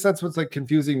game? I guess that's what's like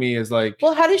confusing me is like,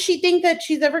 well, how does she think that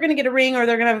she's ever going to get a ring or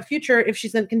they're going to have a future if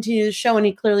she's going to continue the show and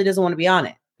he clearly doesn't want to be on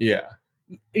it? Yeah.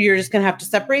 You're just going to have to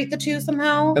separate the two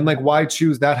somehow. And like, why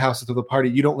choose that house to the party?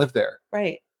 You don't live there.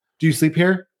 Right. Do you sleep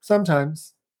here?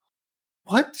 Sometimes.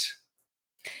 What?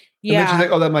 Yeah. And then she's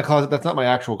like, oh, that's my closet. That's not my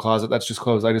actual closet. That's just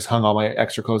clothes. I just hung all my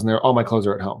extra clothes in there. All my clothes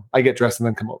are at home. I get dressed and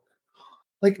then come over.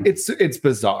 Like, it's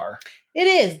bizarre. It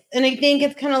is. And I think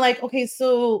it's kind of like, okay,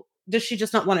 so does she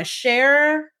just not want to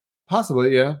share?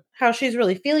 Possibly, yeah. How she's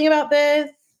really feeling about this?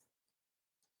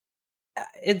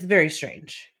 It's very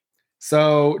strange.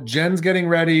 So Jen's getting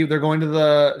ready. They're going to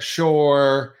the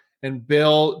shore, and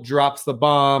Bill drops the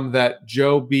bomb that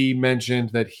Joe B mentioned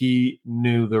that he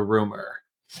knew the rumor.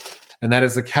 And that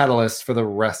is the catalyst for the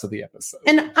rest of the episode.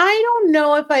 And I don't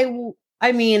know if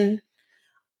I mean,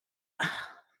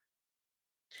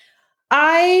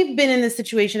 I've been in this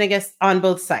situation, I guess, on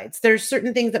both sides. There's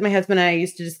certain things that my husband and I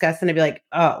used to discuss, and I'd be like,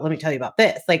 oh, let me tell you about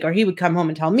this. Like, or he would come home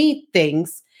and tell me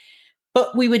things,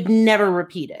 but we would never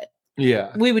repeat it.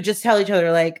 Yeah. We would just tell each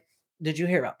other, like, did you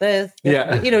hear about this?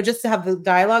 Yeah. You know, just to have the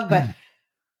dialogue, but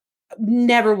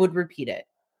never would repeat it.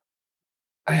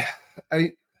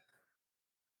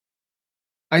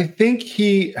 I think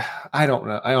I don't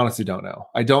know. I honestly don't know.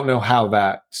 I don't know how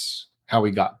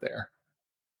we got there.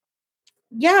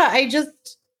 Yeah, I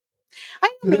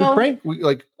don't know.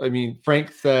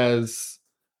 Frank says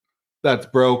that's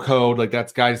bro code. Like,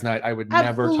 that's guys' night. I would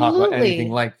never talk about anything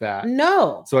like that.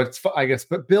 No. So it's, I guess,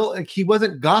 but Bill, like, he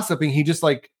wasn't gossiping. He just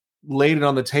like laid it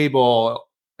on the table,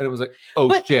 and it was like, oh,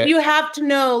 but shit. You have to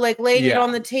know, like, laid it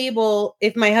on the table.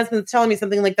 If my husband's telling me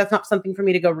something, like, that's not something for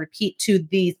me to go repeat to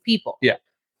these people. Yeah.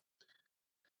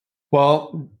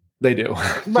 Well, they do.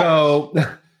 Right. So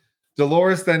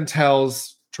Dolores then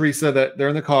tells Teresa that they're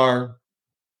in the car.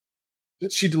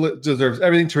 She deserves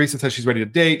everything. Teresa says she's ready to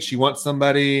date. She wants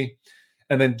somebody.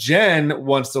 And then Jen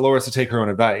wants Dolores to take her own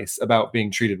advice about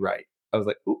being treated right. I was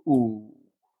like, ooh.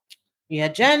 Yeah,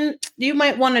 Jen, you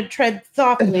might want to tread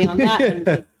softly on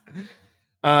that.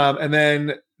 And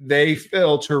then they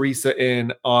fill Teresa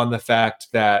in on the fact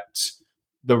that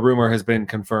the rumor has been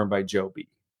confirmed by Joe B.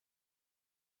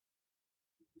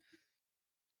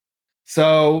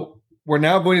 So we're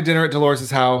now going to dinner at Dolores'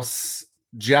 house.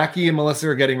 Jackie and Melissa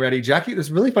are getting ready. Jackie, this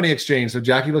really funny exchange. So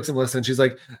Jackie looks at Melissa and she's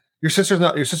like, your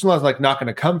sister-in-law's like not going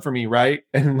to come for me, right?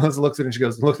 And Melissa looks at her and she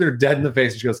goes, looks at her dead in the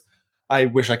face and she goes, I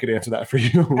wish I could answer that for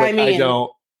you. Like,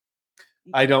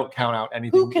 I don't count out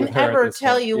anything. Who can ever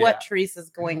tell you what Teresa's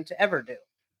going to ever do?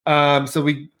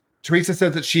 Teresa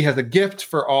says that she has a gift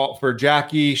for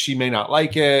Jackie. She may not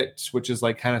like it, which is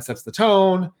like kind of sets the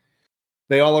tone.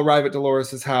 They all arrive at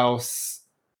Dolores' house.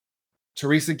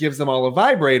 Teresa gives them all a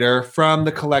vibrator from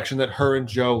the collection that her and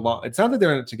Joe launched. It sounds like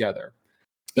they're in it together.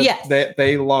 Yes.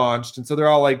 They launched. And so they're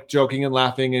all like joking and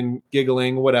laughing and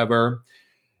giggling, whatever.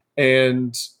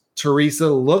 And Teresa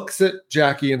looks at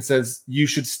Jackie and says, you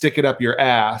should stick it up your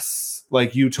ass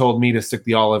like you told me to stick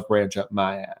the olive branch up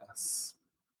my ass.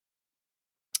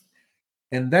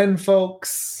 And then,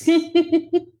 folks,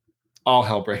 all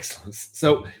hell breaks loose.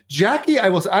 So Jackie,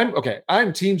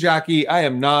 I'm team Jackie. I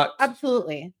am not.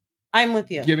 Absolutely. I'm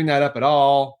with you. Giving that up at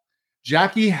all.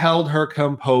 Jackie held her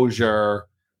composure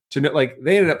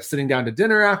they ended up sitting down to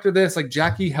dinner after this. Like,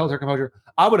 Jackie held her composure.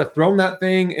 I would have thrown that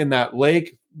thing in that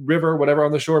lake, river, whatever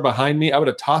on the shore behind me. I would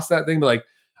have tossed that thing, but like,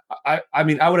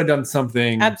 I would have done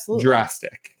something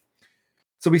drastic.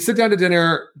 So we sit down to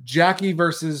dinner. Jackie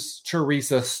versus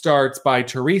Teresa starts by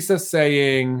Teresa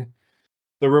saying,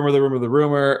 the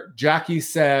rumor. Jackie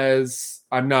says,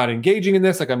 I'm not engaging in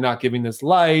this. Like, I'm not giving this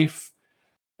life.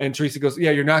 And Teresa goes,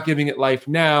 yeah, you're not giving it life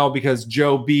now because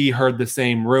Joe B heard the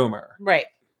same rumor. Right.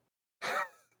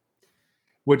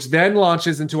 Which then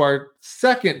launches into our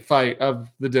second fight of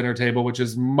the dinner table, which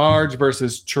is Marge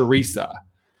versus Teresa.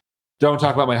 Don't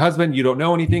talk about my husband. You don't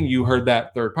know anything. You heard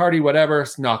that third party, whatever.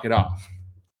 Knock it off.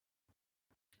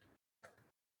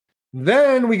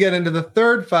 Then we get into the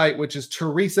third fight, which is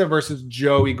Teresa versus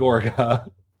Joey Gorga.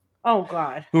 Oh,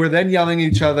 God. Who are then yelling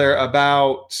at each other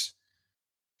about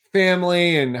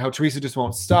family and how Teresa just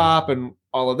won't stop and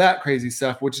all of that crazy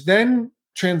stuff, which then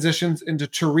transitions into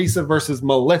Teresa versus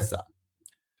Melissa.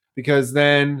 Because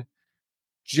then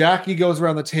Jackie goes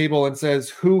around the table and says,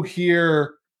 who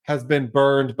here has been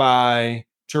burned by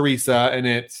Teresa? And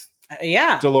it's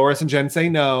Dolores and Jen say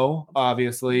no,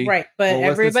 obviously. Right, but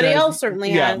Melissa everybody else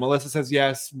certainly has. Yeah, Melissa says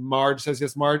yes. Marge says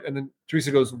yes, Marge. And then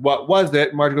Teresa goes, what was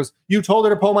it? Marge goes, you told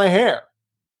her to pull my hair.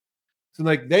 So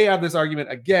like they have this argument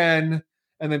again.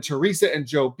 And then Teresa and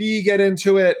Joe B get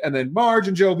into it. And then Marge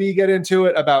and Joe B get into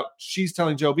it about she's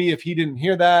telling Joe B if he didn't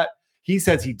hear that. He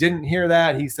says he didn't hear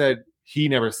that. He said he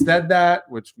never said that,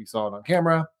 which we saw it on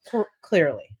camera.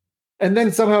 Clearly. And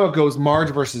then somehow it goes Marge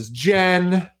versus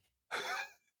Jen.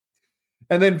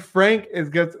 And then Frank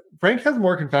has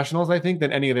more confessionals, I think,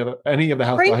 than any of the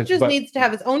housewives. Frank just needs to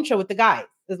have his own show with the guys,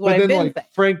 is what I've been saying.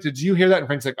 Frank, did you hear that? And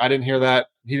Frank's like, I didn't hear that.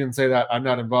 He didn't say that. I'm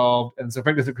not involved. And so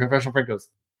Frank does a confessional. Frank goes,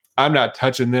 I'm not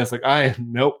touching this. Like,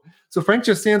 nope. So Frank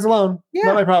just stands alone. Yeah.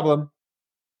 Not my problem.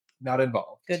 Not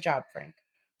involved. Good job, Frank.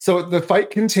 So the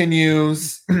fight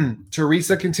continues.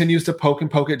 Teresa continues to poke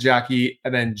at Jackie,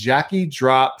 and then Jackie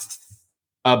drops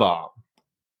a bomb.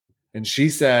 And she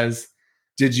says,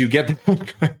 did you get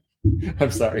the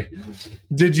I'm sorry.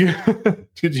 Did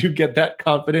you get that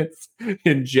confidence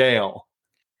in jail?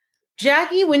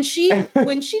 Jackie, when she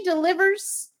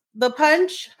delivers the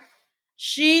punch,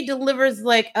 she delivers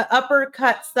like an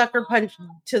uppercut sucker punch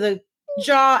to the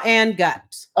jaw and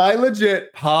gut. I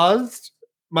legit paused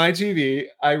my TV.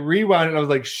 I rewound it and I was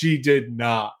like, she did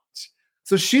not.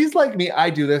 So she's like me. I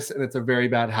do this and it's a very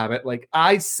bad habit. Like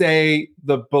I say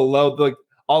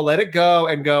I'll let it go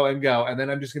and go and go. And then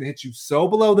I'm just going to hit you so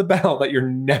below the belt that you're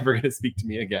never going to speak to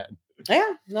me again.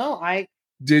 Yeah, no,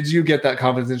 Did you get that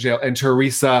confidence in jail? And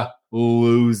Teresa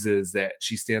loses it.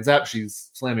 She stands up. She's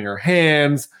slamming her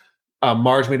hands.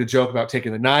 Marge made a joke about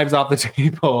taking the knives off the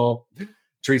table.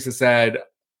 Teresa said,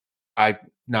 I'm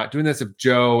not doing this. If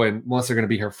Joe and Melissa are going to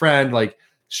be her friend, like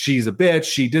she's a bitch.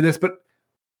 She did this, but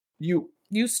you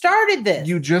started this.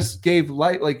 You just gave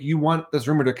light. Like you want this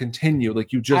rumor to continue.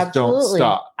 Like you just Absolutely. don't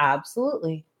stop.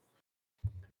 Absolutely.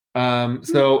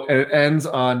 So it ends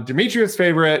on Demetria's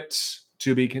favorite,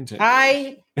 to be continued.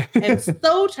 I am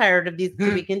so tired of these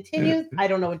to be continued. I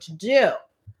don't know what to do.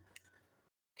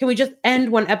 Can we just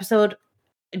end one episode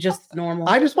just normal?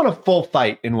 I just want a full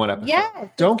fight in one episode. Yes.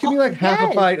 Don't give me like half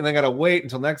a fight and then gotta wait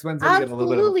until next Wednesday to get a little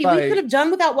bit of a fight. We could have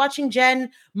done without watching Jen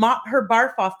mop her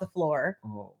barf off the floor.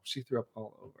 Oh, she threw up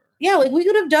all over. Yeah, like we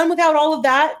could have done without all of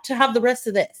that to have the rest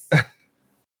of this.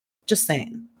 Just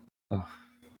saying. Oh,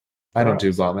 I don't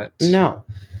do vomit. No.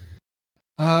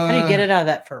 How do you get it out of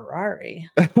that Ferrari?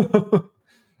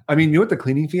 I mean, you know what the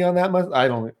cleaning fee on that must? I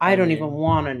don't even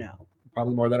want to know.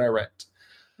 Probably more than I rent.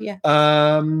 Yeah.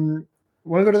 Want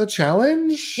to go to the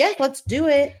challenge? Yes, let's do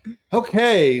it.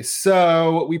 Okay,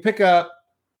 so we pick up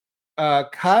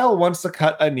Kyle wants to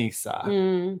cut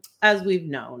Aneesa. As we've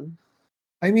known.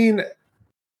 I mean,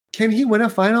 can he win a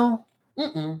final?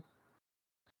 Mm-mm.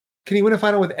 Can he win a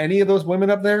final with any of those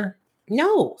women up there?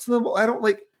 No. So I don't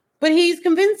like... But he's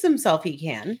convinced himself he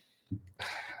can.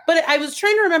 But I was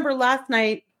trying to remember last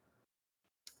night,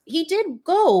 he did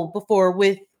go before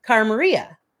with Cara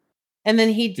Maria. And then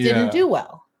he didn't do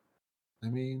well. I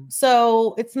mean,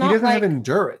 so it's not. He doesn't have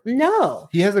endurance. No,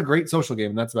 he has a great social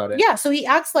game, and that's about it. Yeah, so he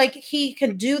acts like he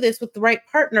can do this with the right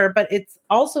partner, but it's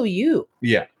also you.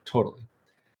 Yeah, totally.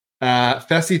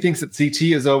 Fessy thinks that CT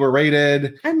is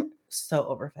overrated. I'm so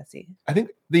over Fessy. I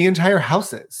think the entire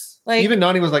house is. Like, even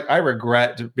Nani was like, I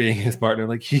regret being his partner.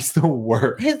 Like, he's the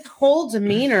worst. His whole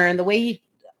demeanor and the way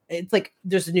it's like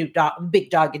there's a new big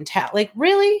dog in town. Like,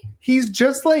 really? He's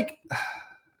just like.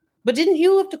 But didn't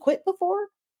you have to quit before?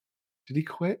 Did he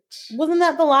quit? Wasn't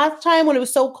that the last time when it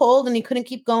was so cold and he couldn't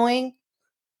keep going?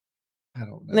 I don't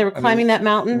know. And they were climbing that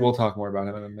mountain. We'll talk more about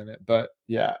him in a minute. But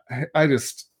yeah, I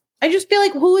just feel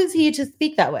like, who is he to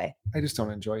speak that way? I just don't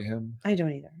enjoy him. I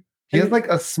don't either. He has like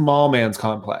a small man's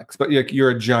complex, but you're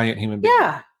a giant human being.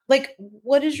 Yeah. Like,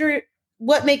 what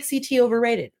makes CT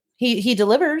overrated? He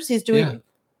delivers. He's doing. Yeah.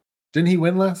 Didn't he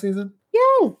win last season?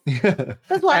 Yes. Yeah.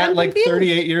 That's why I'm like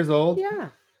 38 years old. Yeah.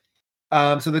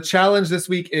 So the challenge this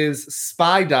week is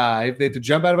spy dive. They have to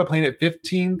jump out of a plane at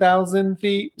 15,000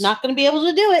 feet. Not going to be able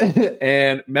to do it.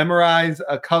 And memorize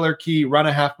a color key, run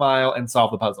a half mile, and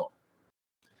solve the puzzle.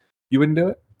 You wouldn't do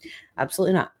it?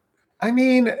 Absolutely not. I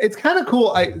mean, it's kind of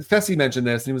cool. Fessy mentioned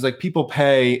this, and he was like, people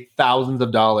pay thousands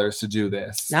of dollars to do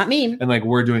this. Not me. And like,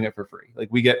 we're doing it for free. Like,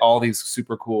 we get all these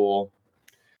super cool.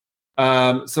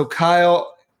 So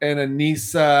Kyle and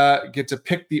Aneesa get to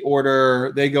pick the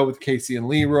order. They go with Casey and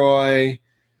Leroy.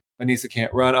 Aneesa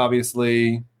can't run,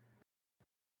 obviously.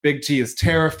 Big T is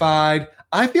terrified.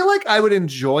 I feel like I would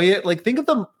enjoy it. Like, think of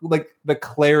the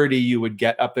clarity you would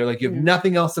get up there. Like, you have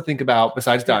nothing else to think about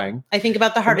besides dying. I think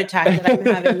about the heart attack that I've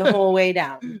been having the whole way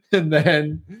down. And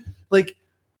then, like,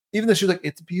 even though she's like,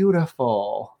 it's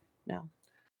beautiful. No.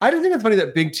 I just think it's funny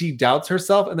that Big T doubts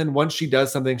herself, and then once she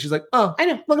does something, she's like, "Oh, I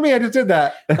know. Look at me, I just did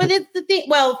that." But it's the thing.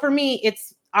 Well, for me,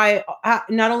 it's I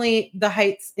not only the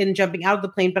heights in jumping out of the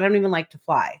plane, but I don't even like to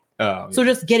fly. Oh, so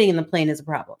just getting in the plane is a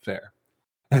problem. Fair.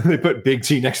 They put Big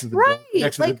T next to the door,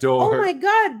 next to the door. Oh my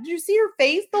god! Did you see her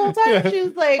face the whole time? She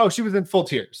was like, "Oh, she was in full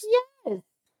tears." Yes.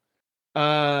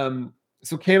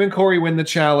 So Cam and Corey win the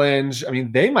challenge. I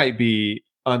mean, they might be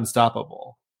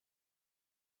unstoppable.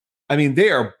 I mean,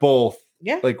 they are both.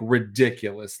 Yeah. Like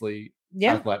ridiculously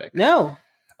athletic. No.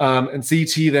 And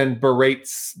CT then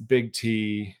berates Big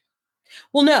T.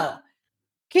 Well, no.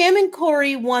 Cam and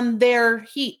Corey won their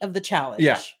heat of the challenge.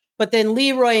 Yeah. But then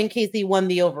Leroy and Casey won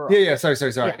the overall. Yeah. Sorry. So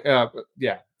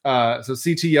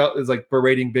CT is like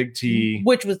berating Big T.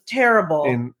 Which was terrible.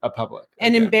 In a public.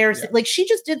 And embarrassing. Yeah. Like, she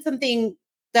just did something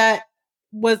that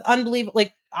was unbelievable.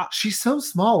 Like, she's so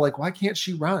small. Like, why can't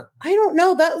she run? I don't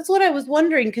know. That's what I was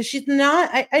wondering, because she's not.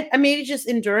 I maybe just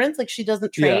endurance. Like, she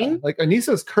doesn't train. Yeah. Like,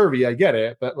 Anissa's curvy. I get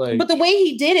it, but like, but the way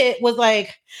he did it was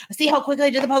like, see how quickly I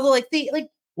did the puzzle. Like, see, like.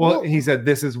 Well, he said,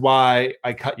 "This is why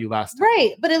I cut you last time."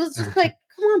 Right, but it was just like,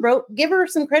 come on, bro, give her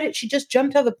some credit. She just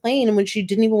jumped out of the plane, and when she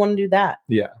didn't even want to do that.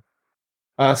 Yeah.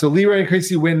 So Leroy and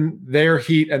Casey win their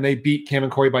heat, and they beat Cam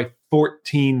and Corey by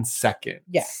 14 seconds.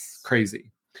 Yes,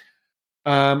 crazy.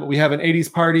 We have an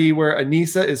 80s party where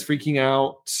Anissa is freaking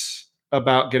out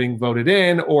about getting voted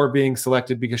in or being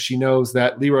selected because she knows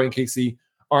that Leroy and Casey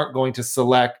aren't going to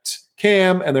select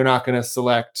Cam, and they're not going to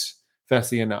select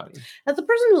Fessy and Nani. As a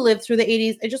person who lived through the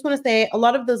 80s, I just want to say a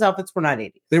lot of those outfits were not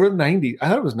 80s. They were 90s. I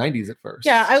thought it was 90s at first.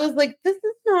 Yeah, I was like, this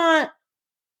is not.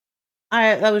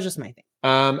 That was just my thing.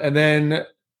 And then,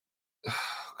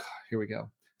 here we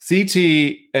go. CT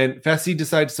and Fessy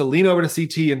decides to lean over to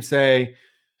CT and say,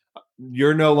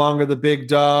 "You're no longer the big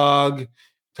dog.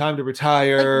 Time to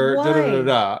retire." Like, why? Da, da, da,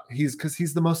 da. Because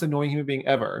he's the most annoying human being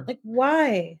ever. Like,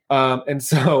 why? And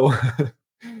so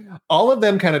all of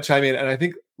them kind of chime in, and I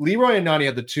think Leroy and Nani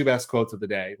had the two best quotes of the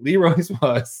day. Leroy's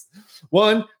was,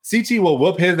 1, CT will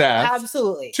whoop his ass.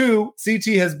 Absolutely. 2, CT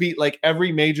has beat like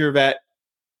every major vet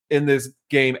in this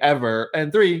game ever.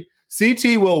 And 3,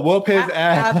 CT will whoop his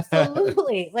ass.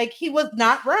 Absolutely. Like, he was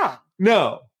not wrong.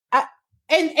 No.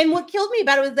 And what killed me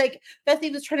about it was like,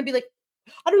 Fessy was trying to be like,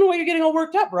 I don't know why you're getting all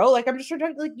worked up, bro. Like, I'm just trying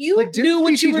to, like, you like, knew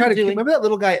what you were doing. Remember that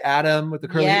little guy, Adam, with the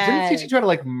curly hair? Didn't CT try to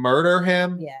like murder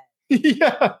him? Yeah.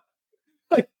 Yeah.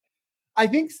 Like, I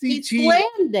think CT. He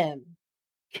slammed him.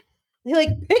 He like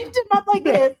picked him up like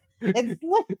this. And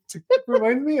it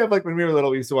reminds me of like when we were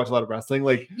little, we used to watch a lot of wrestling.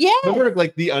 Like, yeah, remember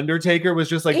like the Undertaker was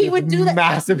just like he would do that.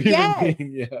 Massive human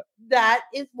being. Yeah, that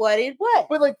is what it was.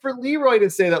 But like for Leroy to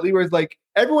say that, Leroy's like,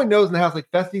 everyone knows in the house, like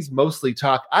Fessy's mostly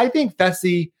talk. I think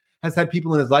Fessy has had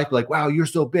people in his life like, wow, you're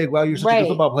so big. Wow, you're such a good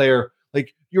football player.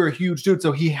 Like, you're a huge dude.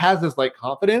 So he has this like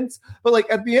confidence. But like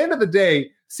at the end of the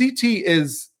day, CT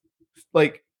is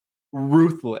like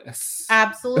ruthless.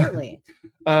 Absolutely.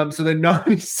 So then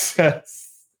Nani says,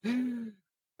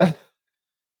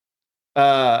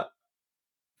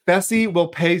 Fessy will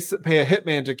pay a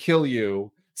hitman to kill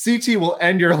you. CT will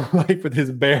end your life with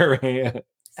his bare hands.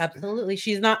 Absolutely.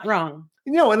 She's not wrong.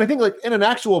 You know, and I think like in an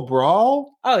actual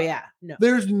brawl, oh yeah, no,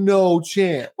 there's no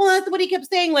chance. Well, that's what he kept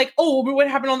saying. Like, oh, but what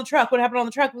happened on the truck? What happened on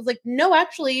the truck? It was like, no,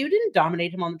 actually, you didn't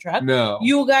dominate him on the truck. No,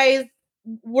 you guys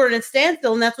were in a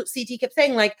standstill, and that's what CT kept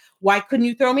saying. Like, why couldn't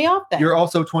you throw me off then? You're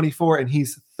also 24, and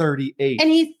he's 38,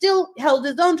 and he still held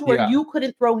his own to where you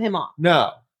couldn't throw him off.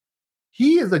 No,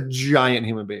 he is a giant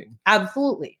human being.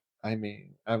 Absolutely. I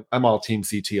mean, I'm all team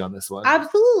CT on this one.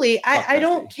 Absolutely. I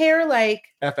don't care, like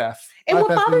FF. And what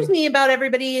bothers me about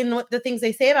everybody and what the things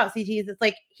they say about CT is it's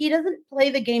like he doesn't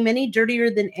play the game any dirtier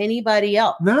than anybody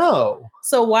else. No.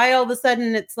 So why all of a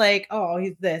sudden it's like, oh,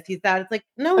 he's this, he's that. It's like,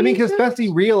 no. I mean, because Fessy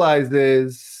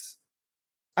realizes,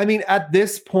 I mean, at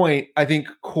this point, I think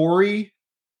Corey,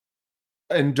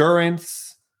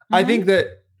 endurance, I think that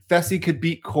Fessy could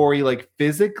beat Corey like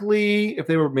physically if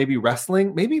they were maybe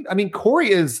wrestling. Maybe, I mean, Corey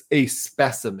is a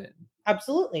specimen.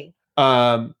 Absolutely.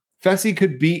 Fessy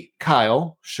could beat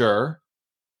Kyle, sure.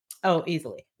 Oh,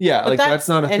 easily. Yeah, but like that's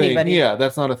not a thing. Yeah,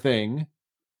 that's not a thing.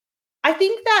 I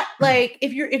think that like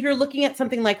if you're looking at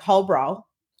something like Hall Brawl,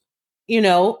 you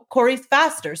know, Corey's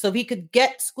faster. So if he could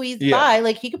get squeezed by,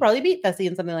 like he could probably beat Fessy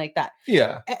in something like that.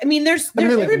 Yeah. I mean, there's like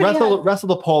wrestle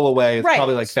the pole away is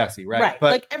probably like Fessy, right? Right.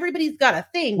 But like everybody's got a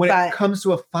thing. When it comes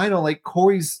to a final, like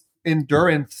Corey's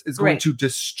endurance is going to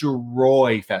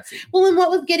destroy Fessy. Well, and what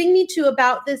was getting me to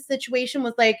about this situation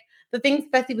was like the things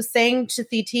Fessy was saying to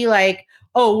CT, like,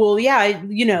 oh, well, yeah,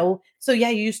 you know, so yeah,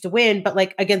 you used to win, but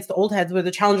like against the old heads where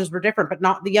the challenges were different, but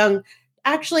not the young.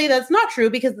 Actually, that's not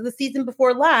true because the season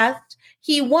before last,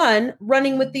 he won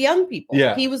running with the young people.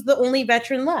 Yeah. He was the only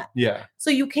veteran left. Yeah.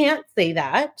 So you can't say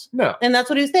that. No. And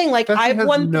that's what he was saying. Like, I've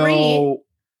won 3.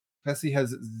 Fessy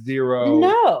has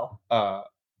 0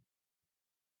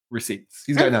 receipts.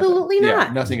 He's got absolutely nothing. Not.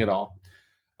 Yeah, nothing at all.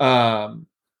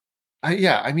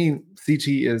 I mean, CT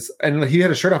is, and he had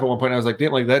a shirt off at one point. I was like,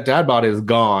 damn, like that dad bod is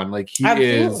gone. Like he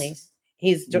is.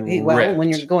 Well, when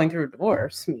you're going through a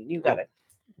divorce, I mean, you got to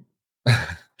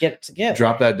get it together.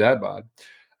 Drop that dad bod.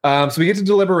 So we get to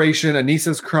deliberation.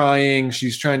 Anissa's crying.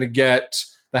 She's trying to get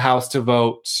the house to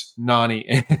vote Nani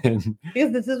in.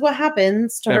 Because this is what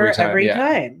happens to her every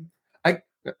time.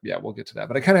 Yeah, we'll get to that.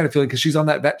 But I kind of had a feeling because she's on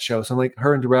that vet show. So I'm like,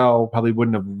 her and Darrell probably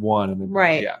wouldn't have won. And then,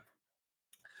 right. Yeah.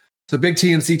 So Big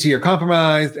T and CT are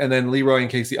compromised. And then Leroy and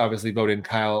Casey obviously vote in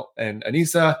Kyle and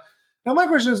Anissa. Now, my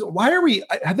question is,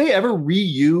 have they ever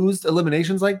reused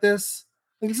eliminations like this?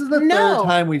 Like, this is the third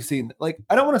time we've seen. Like,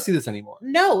 I don't want to see this anymore.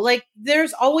 No, like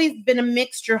there's always been a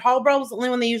mixture. Hallbrow was the only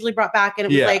one they usually brought back,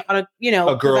 and it was like on a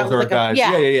a girls or like guys.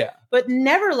 Yeah. But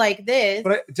never like this.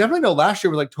 But I definitely know last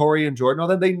year with like Tori and Jordan, all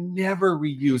that they never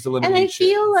reused eliminations. And I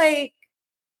feel like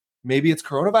maybe it's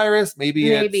coronavirus.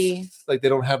 Maybe it's like they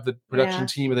don't have the production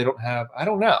team, or they don't have. I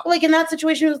don't know. Like in that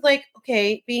situation, it was like,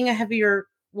 okay, being a heavier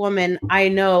woman, I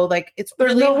know like it's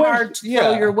really hard to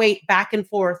throw your weight back and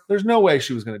forth. There's no way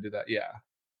she was going to do that.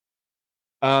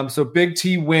 Yeah. So Big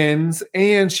T wins,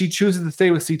 and she chooses to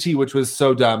stay with CT, which was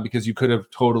so dumb because you could have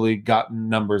totally gotten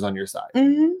numbers on your side.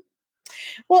 Mm-hmm.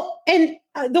 Well, and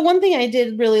the one thing I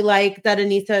did really like that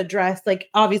Aneesa addressed, like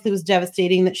obviously was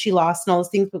devastating that she lost and all those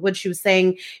things, but what she was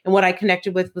saying and what I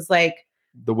connected with was like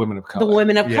the women of color. The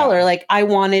women of color. Like I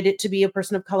wanted it to be a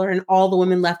person of color, and all the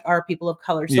women left are people of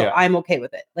color. So I'm okay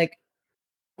with it. Like,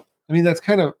 I mean, that's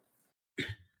kind of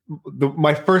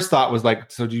my first thought was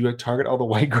like, so do you target all the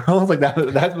white girls? Like that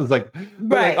was like,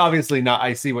 right. Like, obviously not.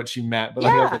 I see what she meant, but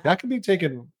like, I was like, that could be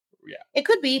taken. Yeah, it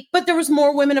could be, but there was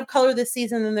more women of color this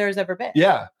season than there's ever been.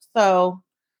 Yeah. So,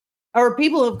 or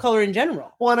people of color in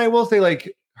general. Well, and I will say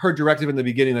like her directive in the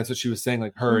beginning, that's what she was saying,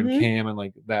 like her and Cam and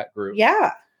like that group.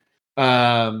 Yeah.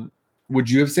 Would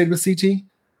you have stayed with CT?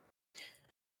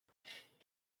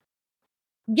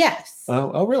 Yes.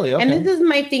 Oh, really? Okay. And this is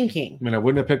my thinking. I mean, I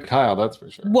wouldn't have picked Kyle, that's for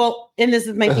sure. Well, and this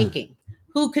is my thinking.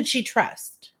 Who could she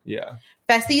trust? Yeah.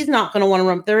 Fessy is not going to want to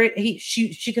run there.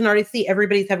 She can already see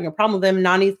everybody's having a problem with him.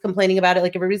 Nany's complaining about it.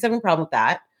 Like everybody's having a problem with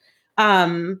that.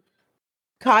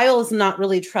 Kyle's not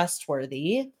really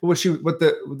trustworthy. What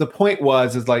the point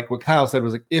was is like what Kyle said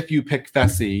was like, if you pick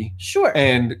Fessy, sure,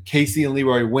 and Casey and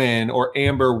Leroy win, or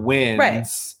Amber wins, right,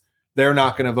 they're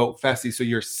not going to vote Fessy, so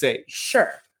you're safe.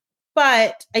 Sure,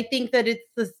 but I think that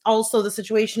it's also the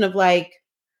situation of like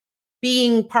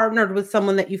being partnered with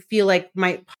someone that you feel like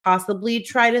might possibly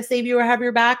try to save you or have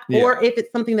your back, or if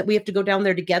it's something that we have to go down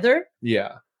there together.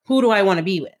 Yeah, who do I want to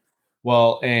be with?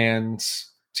 Well, and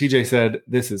TJ said,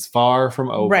 this is far from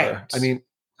over. Right. I mean,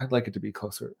 I'd like it to be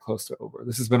close to over.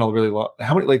 This has been a really long,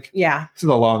 how many, like, this is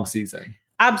a long season.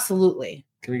 Absolutely.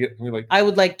 Can we like, I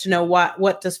would like to know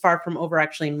what does far from over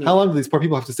actually mean? How long do these poor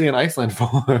people have to stay in Iceland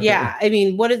for? Yeah. I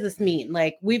mean, what does this mean?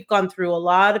 Like, we've gone through a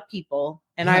lot of people,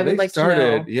 and I would like to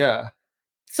know. Yeah.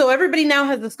 So everybody now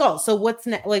has the skull. So what's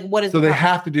next? Like, what is? So they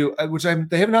have to do, which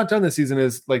they have not done this season,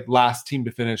 is like last team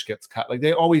to finish gets cut. Like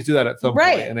they always do that at some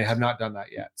point, and they have not done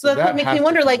that yet. So that's what makes me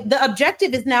wonder. Like the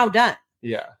objective is now done.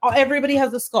 Yeah, everybody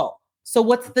has a skull. So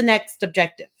what's the next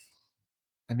objective?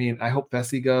 I mean, I hope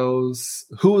Fessy goes.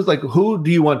 Who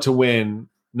do you want to win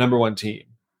number one team?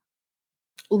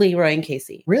 Leroy and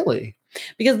Casey. Really?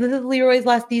 Because this is Leroy's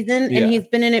last season, and he's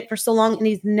been in it for so long, and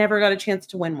he's never got a chance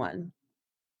to win one.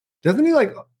 Doesn't he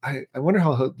like, I wonder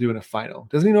how he'll do in a final.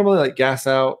 Doesn't he normally like gas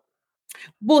out?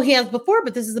 Well, he has before,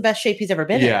 but this is the best shape he's ever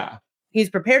been in.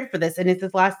 He's prepared for this. And it's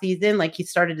his last season. Like he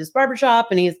started his barbershop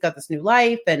and he's got this new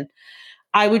life. And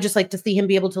I would just like to see him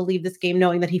be able to leave this game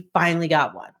knowing that he finally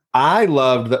got one. I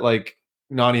loved that like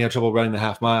Nany had trouble running the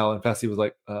half mile and Fessy was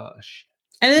like, shit.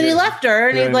 And then he left her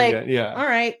and he's like, all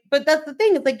right. But that's the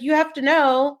thing. It's like, you have to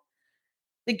know,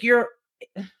 like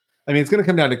I mean, it's going to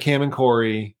come down to Cam and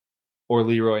Corey, or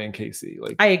Leroy and Casey.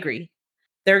 Like, I agree.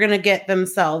 They're going to get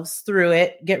themselves through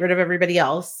it, get rid of everybody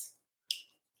else.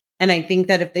 And I think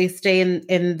that if they stay in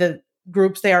the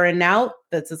groups they are in now,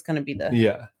 that's just going to be the...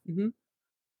 Yeah. Mm-hmm.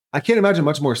 I can't imagine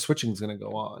much more switching is going to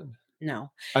go on.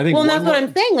 No. I think. Well, that's what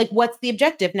I'm saying. Like, what's the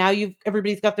objective? Now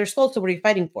everybody's got their skull, so what are you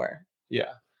fighting for?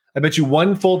 Yeah. I bet you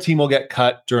one full team will get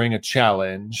cut during a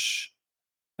challenge.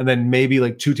 And then maybe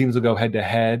like two teams will go head to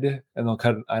head and they'll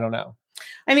cut. I don't know.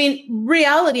 I mean,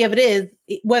 reality of it is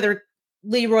whether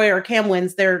Leroy or Cam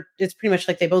wins, it's pretty much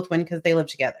like they both win because they live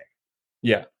together.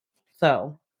 Yeah.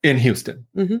 So in Houston.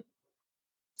 Mm-hmm.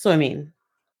 So I mean,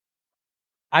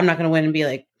 I'm not going to win and be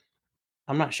like,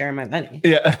 I'm not sharing my money.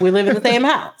 Yeah, we live in the same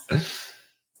house.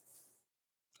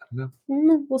 No.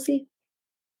 We'll see.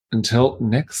 Until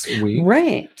next week,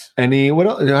 right? What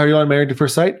else? Are you on Married to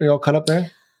First Sight? Are you all caught up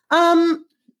there? Oh,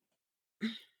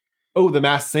 The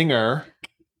Masked Singer.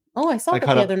 Oh, I saw that the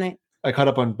other night. I caught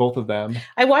up on both of them.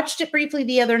 I watched it briefly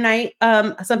the other night.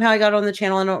 Somehow I got on the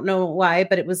channel. I don't know why,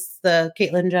 but it was the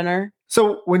Caitlyn Jenner.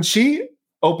 So when she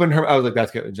opened her, I was like,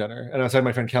 that's Caitlyn Jenner. And I was talking to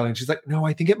my friend Kelly, and she's like, no,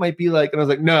 I think it might be like, and I was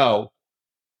like, no,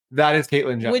 that is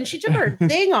Caitlyn Jenner. When she took her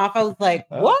thing off, I was like,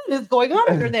 what is going on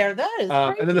under there? That is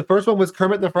crazy. And then the first one was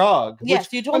Kermit the Frog.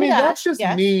 Yes, you told me that. That's just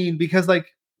mean because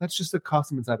like, that's just a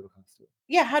costume inside of a costume.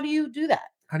 Yeah, how do you do that?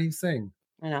 How do you sing?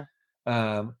 I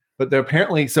know. But they're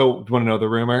apparently, so do you want to know the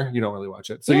rumor? You don't really watch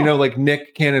it. So you know, like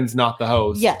Nick Cannon's not the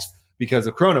host. Yes. Because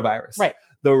of coronavirus. Right.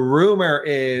 The rumor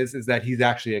is that he's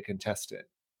actually a contestant,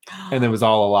 and it was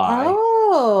all a lie.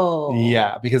 Oh,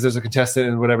 yeah, because there's a contestant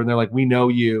and whatever, and they're like, "We know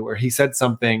you," or he said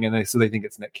something, and so they think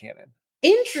it's Nick Cannon.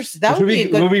 Interesting. That would be a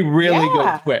good, really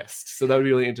good twist. So that would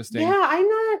be really interesting. Yeah, I'm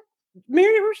not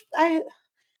Married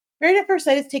at First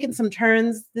Sight has taken some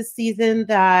turns this season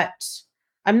that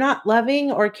I'm not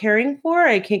loving or caring for.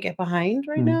 I can't get behind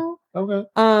right now.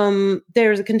 Okay.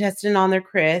 There's a contestant on there,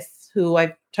 Chris, who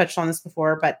I've touched on this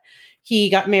before, but he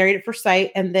got married at first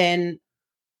sight and then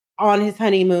on his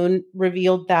honeymoon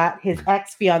revealed that his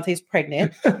ex-fiance is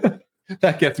pregnant.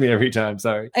 That gets me every time.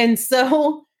 Sorry. And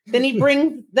so then he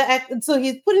brings so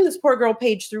he's putting this poor girl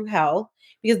Paige through hell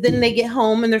because then they get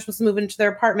home and they're supposed to move into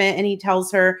their apartment and he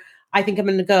tells her, I think I'm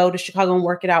going to go to Chicago and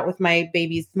work it out with my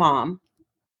baby's mom.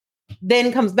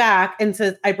 Then comes back and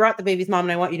says, I brought the baby's mom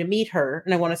and I want you to meet her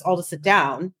and I want us all to sit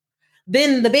down.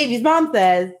 Then the baby's mom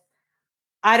says,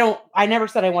 I never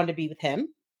said I wanted to be with him.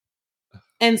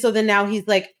 And so then now he's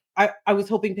like, I was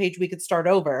hoping, Paige, we could start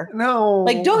over. No.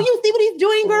 Like, don't you see what he's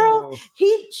doing, girl?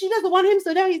 She doesn't want him,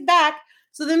 so now he's back.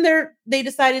 So then they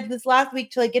decided this last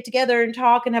week to like get together and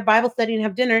talk and have Bible study and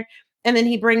have dinner. And then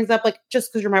he brings up like,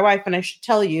 just because you're my wife and I should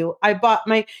tell you, I bought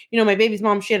my baby's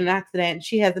mom, she had an accident and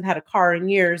she hasn't had a car in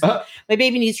years. My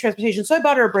baby needs transportation. So I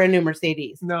bought her a brand new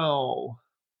Mercedes. No.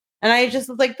 And I just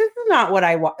was like, this is not what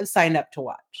I signed up to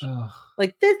watch.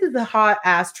 Like, this is a hot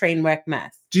ass train wreck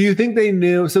mess. Do you think they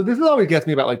knew? So this always gets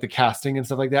me about like the casting and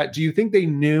stuff like that. Do you think they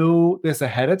knew this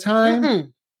ahead of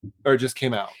time or it just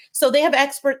came out? So they have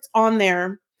experts on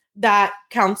there that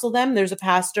counsel them. There's a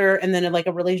pastor and then like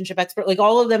a relationship expert, like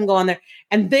all of them go on there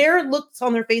and their looks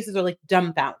on their faces are like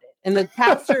dumbfounded. And the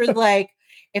pastor is like,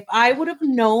 if I would have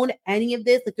known any of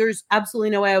this, like there's absolutely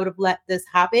no way I would have let this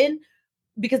happen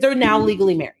because they're now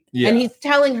legally married. Yeah. And he's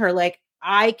telling her like,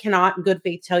 I cannot in good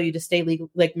faith tell you to stay legal,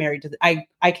 like married to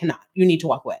I cannot, you need to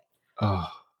walk away.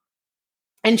 Oh.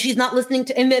 And she's not listening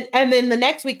to, and then the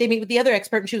next week they meet with the other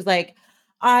expert and she was like,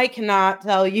 I cannot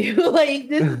tell you like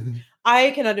this.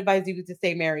 I cannot advise you to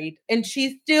stay married. And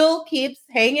she still keeps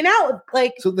hanging out.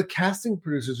 Like, so the casting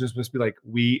producers just must be like,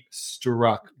 we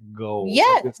struck gold.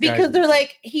 Yeah, like because they're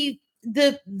like,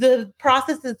 the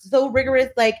process is so rigorous,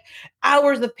 like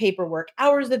hours of paperwork,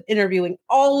 hours of interviewing,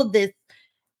 all of this.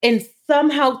 And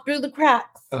somehow through the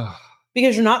cracks,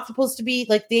 because you're not supposed to be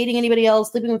like dating anybody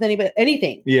else, sleeping with anybody,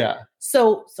 anything. Yeah.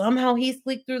 So somehow he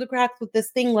squeaked through the cracks with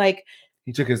this thing like,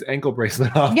 he took his ankle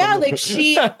bracelet off. Yeah, like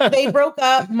they broke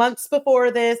up months before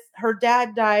this. Her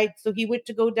dad died, so he went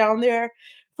to go down there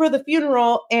for the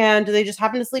funeral, and they just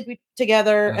happened to sleep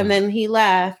together. And then he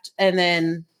left, and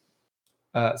then.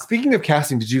 Speaking of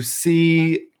casting, did you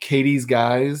see Katie's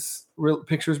guys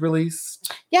pictures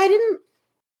released? Yeah, I didn't.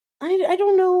 I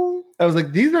don't know. I was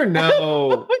like, these are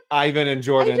no Ivan and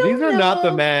Jordan. These are not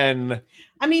the men.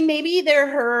 I mean, maybe they're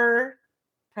her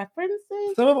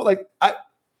preferences. Some of them, like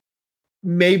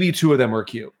maybe two of them were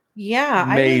cute.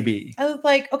 Yeah. Maybe. I was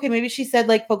like, okay, maybe she said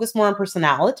like focus more on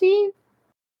personality.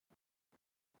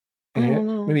 I don't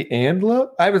know. Maybe and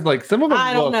look. I was like, some of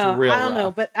them looked real. I don't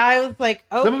know, but I was like,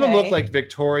 okay. Some of them looked like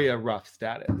Victoria Ruff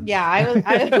status. Yeah, I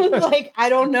was like, I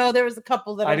don't know. There was a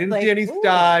couple that I didn't see any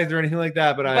styes or anything like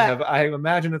that, but I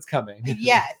imagine it's coming.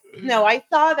 Yes. No, I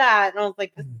saw that and I was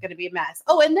like, this is going to be a mess.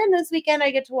 Oh, and then this weekend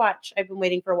I get to watch. I've been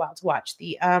waiting for a while to watch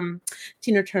the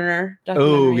Tina Turner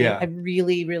documentary. Oh yeah, I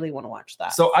really, really want to watch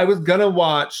that. So I was gonna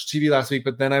watch TV last week,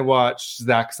 but then I watched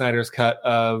Zack Snyder's cut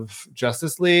of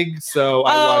Justice League. So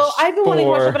I've been wanting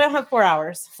to watch it, but I don't have 4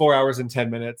 hours. 4 hours and 10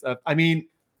 minutes. I mean,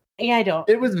 yeah, I don't.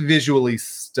 It was visually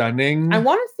stunning. I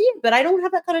want to see it, but I don't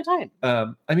have that kind of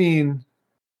time. I mean.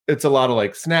 It's a lot of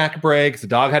like snack breaks. The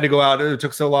dog had to go out. It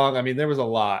took so long. I mean, there was a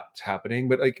lot happening,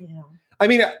 but like, yeah. I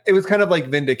mean, it was kind of like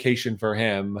vindication for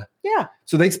him. Yeah.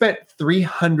 So they spent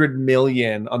 $300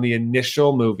 million on the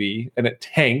initial movie and it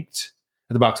tanked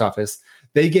at the box office.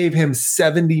 They gave him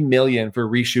 $70 million for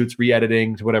reshoots,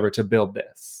 re-editing to whatever to build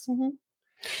this. Mm-hmm.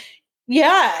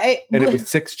 Yeah. And it was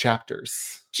 6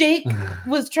 chapters. Jake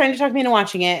was trying to talk me into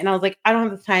watching it, and I was like, I don't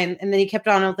have the time. And then he kept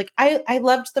on. I was like, I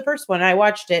loved the first one. I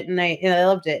watched it, and I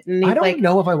loved it. And I don't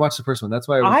know if I watched the first one. That's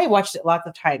why I watched it lots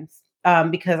of times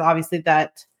because obviously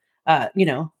that,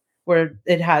 where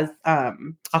it has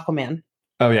Aquaman.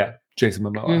 Oh yeah, Jason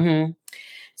Momoa. Mm-hmm.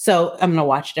 So I'm gonna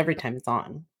watch it every time it's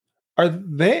on. Are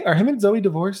him and Zoe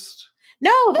divorced?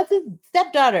 No, that's his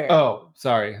stepdaughter. Oh,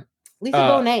 sorry. Lisa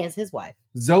Bonet is his wife.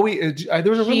 Zoe, there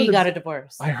was a rumor she got a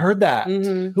divorce. I heard that.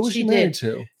 Mm-hmm. Who was she married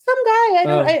to? Some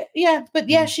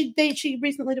guy. She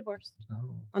recently divorced.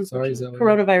 Oh, I'm sorry, Zoe.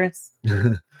 Coronavirus.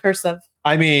 Curse of.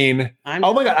 I mean,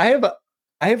 oh my God,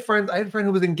 I have friends. I had a friend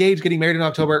who was engaged, getting married in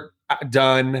October.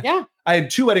 Done. Yeah. I had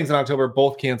 2 weddings in October,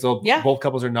 both canceled. Yeah. Both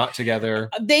couples are not together.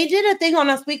 They did a thing on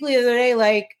Us Weekly the other day,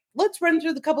 like, let's run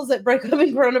through the couples that break up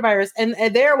in coronavirus. And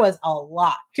there was a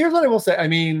lot. Here's what I will say. I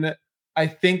mean, I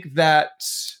think that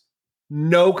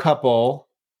no couple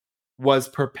was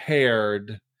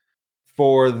prepared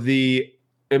for the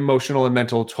emotional and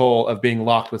mental toll of being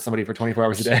locked with somebody for 24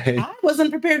 hours a day. I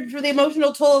wasn't prepared for the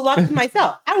emotional toll of locking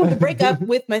myself. I want to break up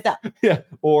with myself. Yeah.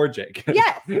 Or Jake.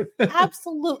 Yes,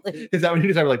 absolutely. Is that when you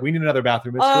decided, like, we need another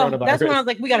bathroom? It's coronavirus. That's when I was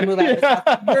like, we got to move out of this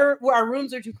house. Our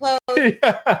rooms are too close.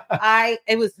 Yeah.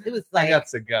 It was like, I got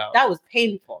to go. That was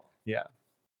painful. Yeah.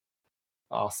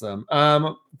 Awesome.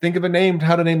 Think of a name,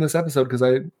 how to name this episode, because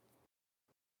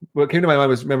what came to my mind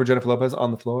was, remember Jennifer Lopez,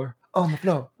 On the Floor? On the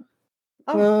Floor.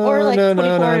 Oh, or like 24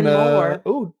 and more.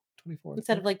 Ooh, 24.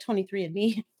 Instead of like 23 and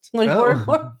me. 24 and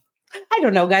more. I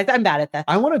don't know, guys. I'm bad at that.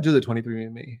 I want to do the 23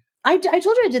 and me. I told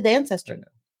you I did the Ancestry. Do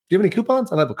you have any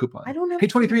coupons? I love a coupon. I don't know. Hey,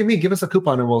 23 and me, give us a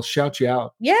coupon and we'll shout you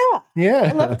out. Yeah.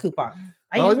 Yeah. I love coupons.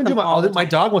 My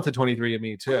dog wants a 23 and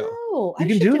me too. Oh, you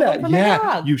can do that.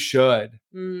 Yeah, you should.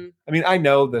 I mean, I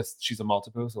know this. She's a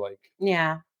multiple, so like.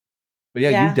 Yeah. But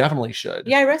yeah, you definitely should.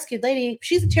 Yeah, I rescued Lady.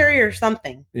 She's a terrier or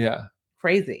something. Yeah.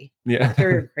 Crazy. Yeah.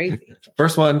 Terrier crazy.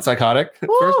 First one, psychotic.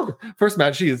 First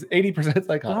match, she is 80%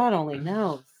 psychotic. God only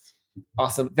knows.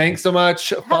 Awesome. Thanks so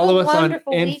much. Follow us on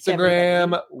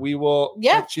Instagram. We will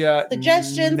get you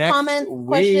suggestions, comments,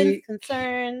 questions,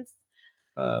 concerns.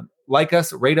 Like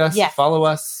us, rate us, follow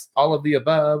us, all of the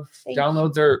above.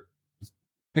 Downloads are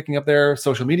picking up there.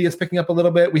 Social media is picking up a little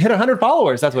bit. We hit 100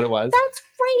 followers. That's what it was. That's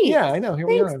great. Yeah, I know. Here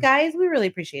we are. Thanks, guys. We really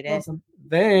appreciate it. Awesome.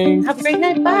 Thanks. Have a great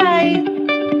night. Bye.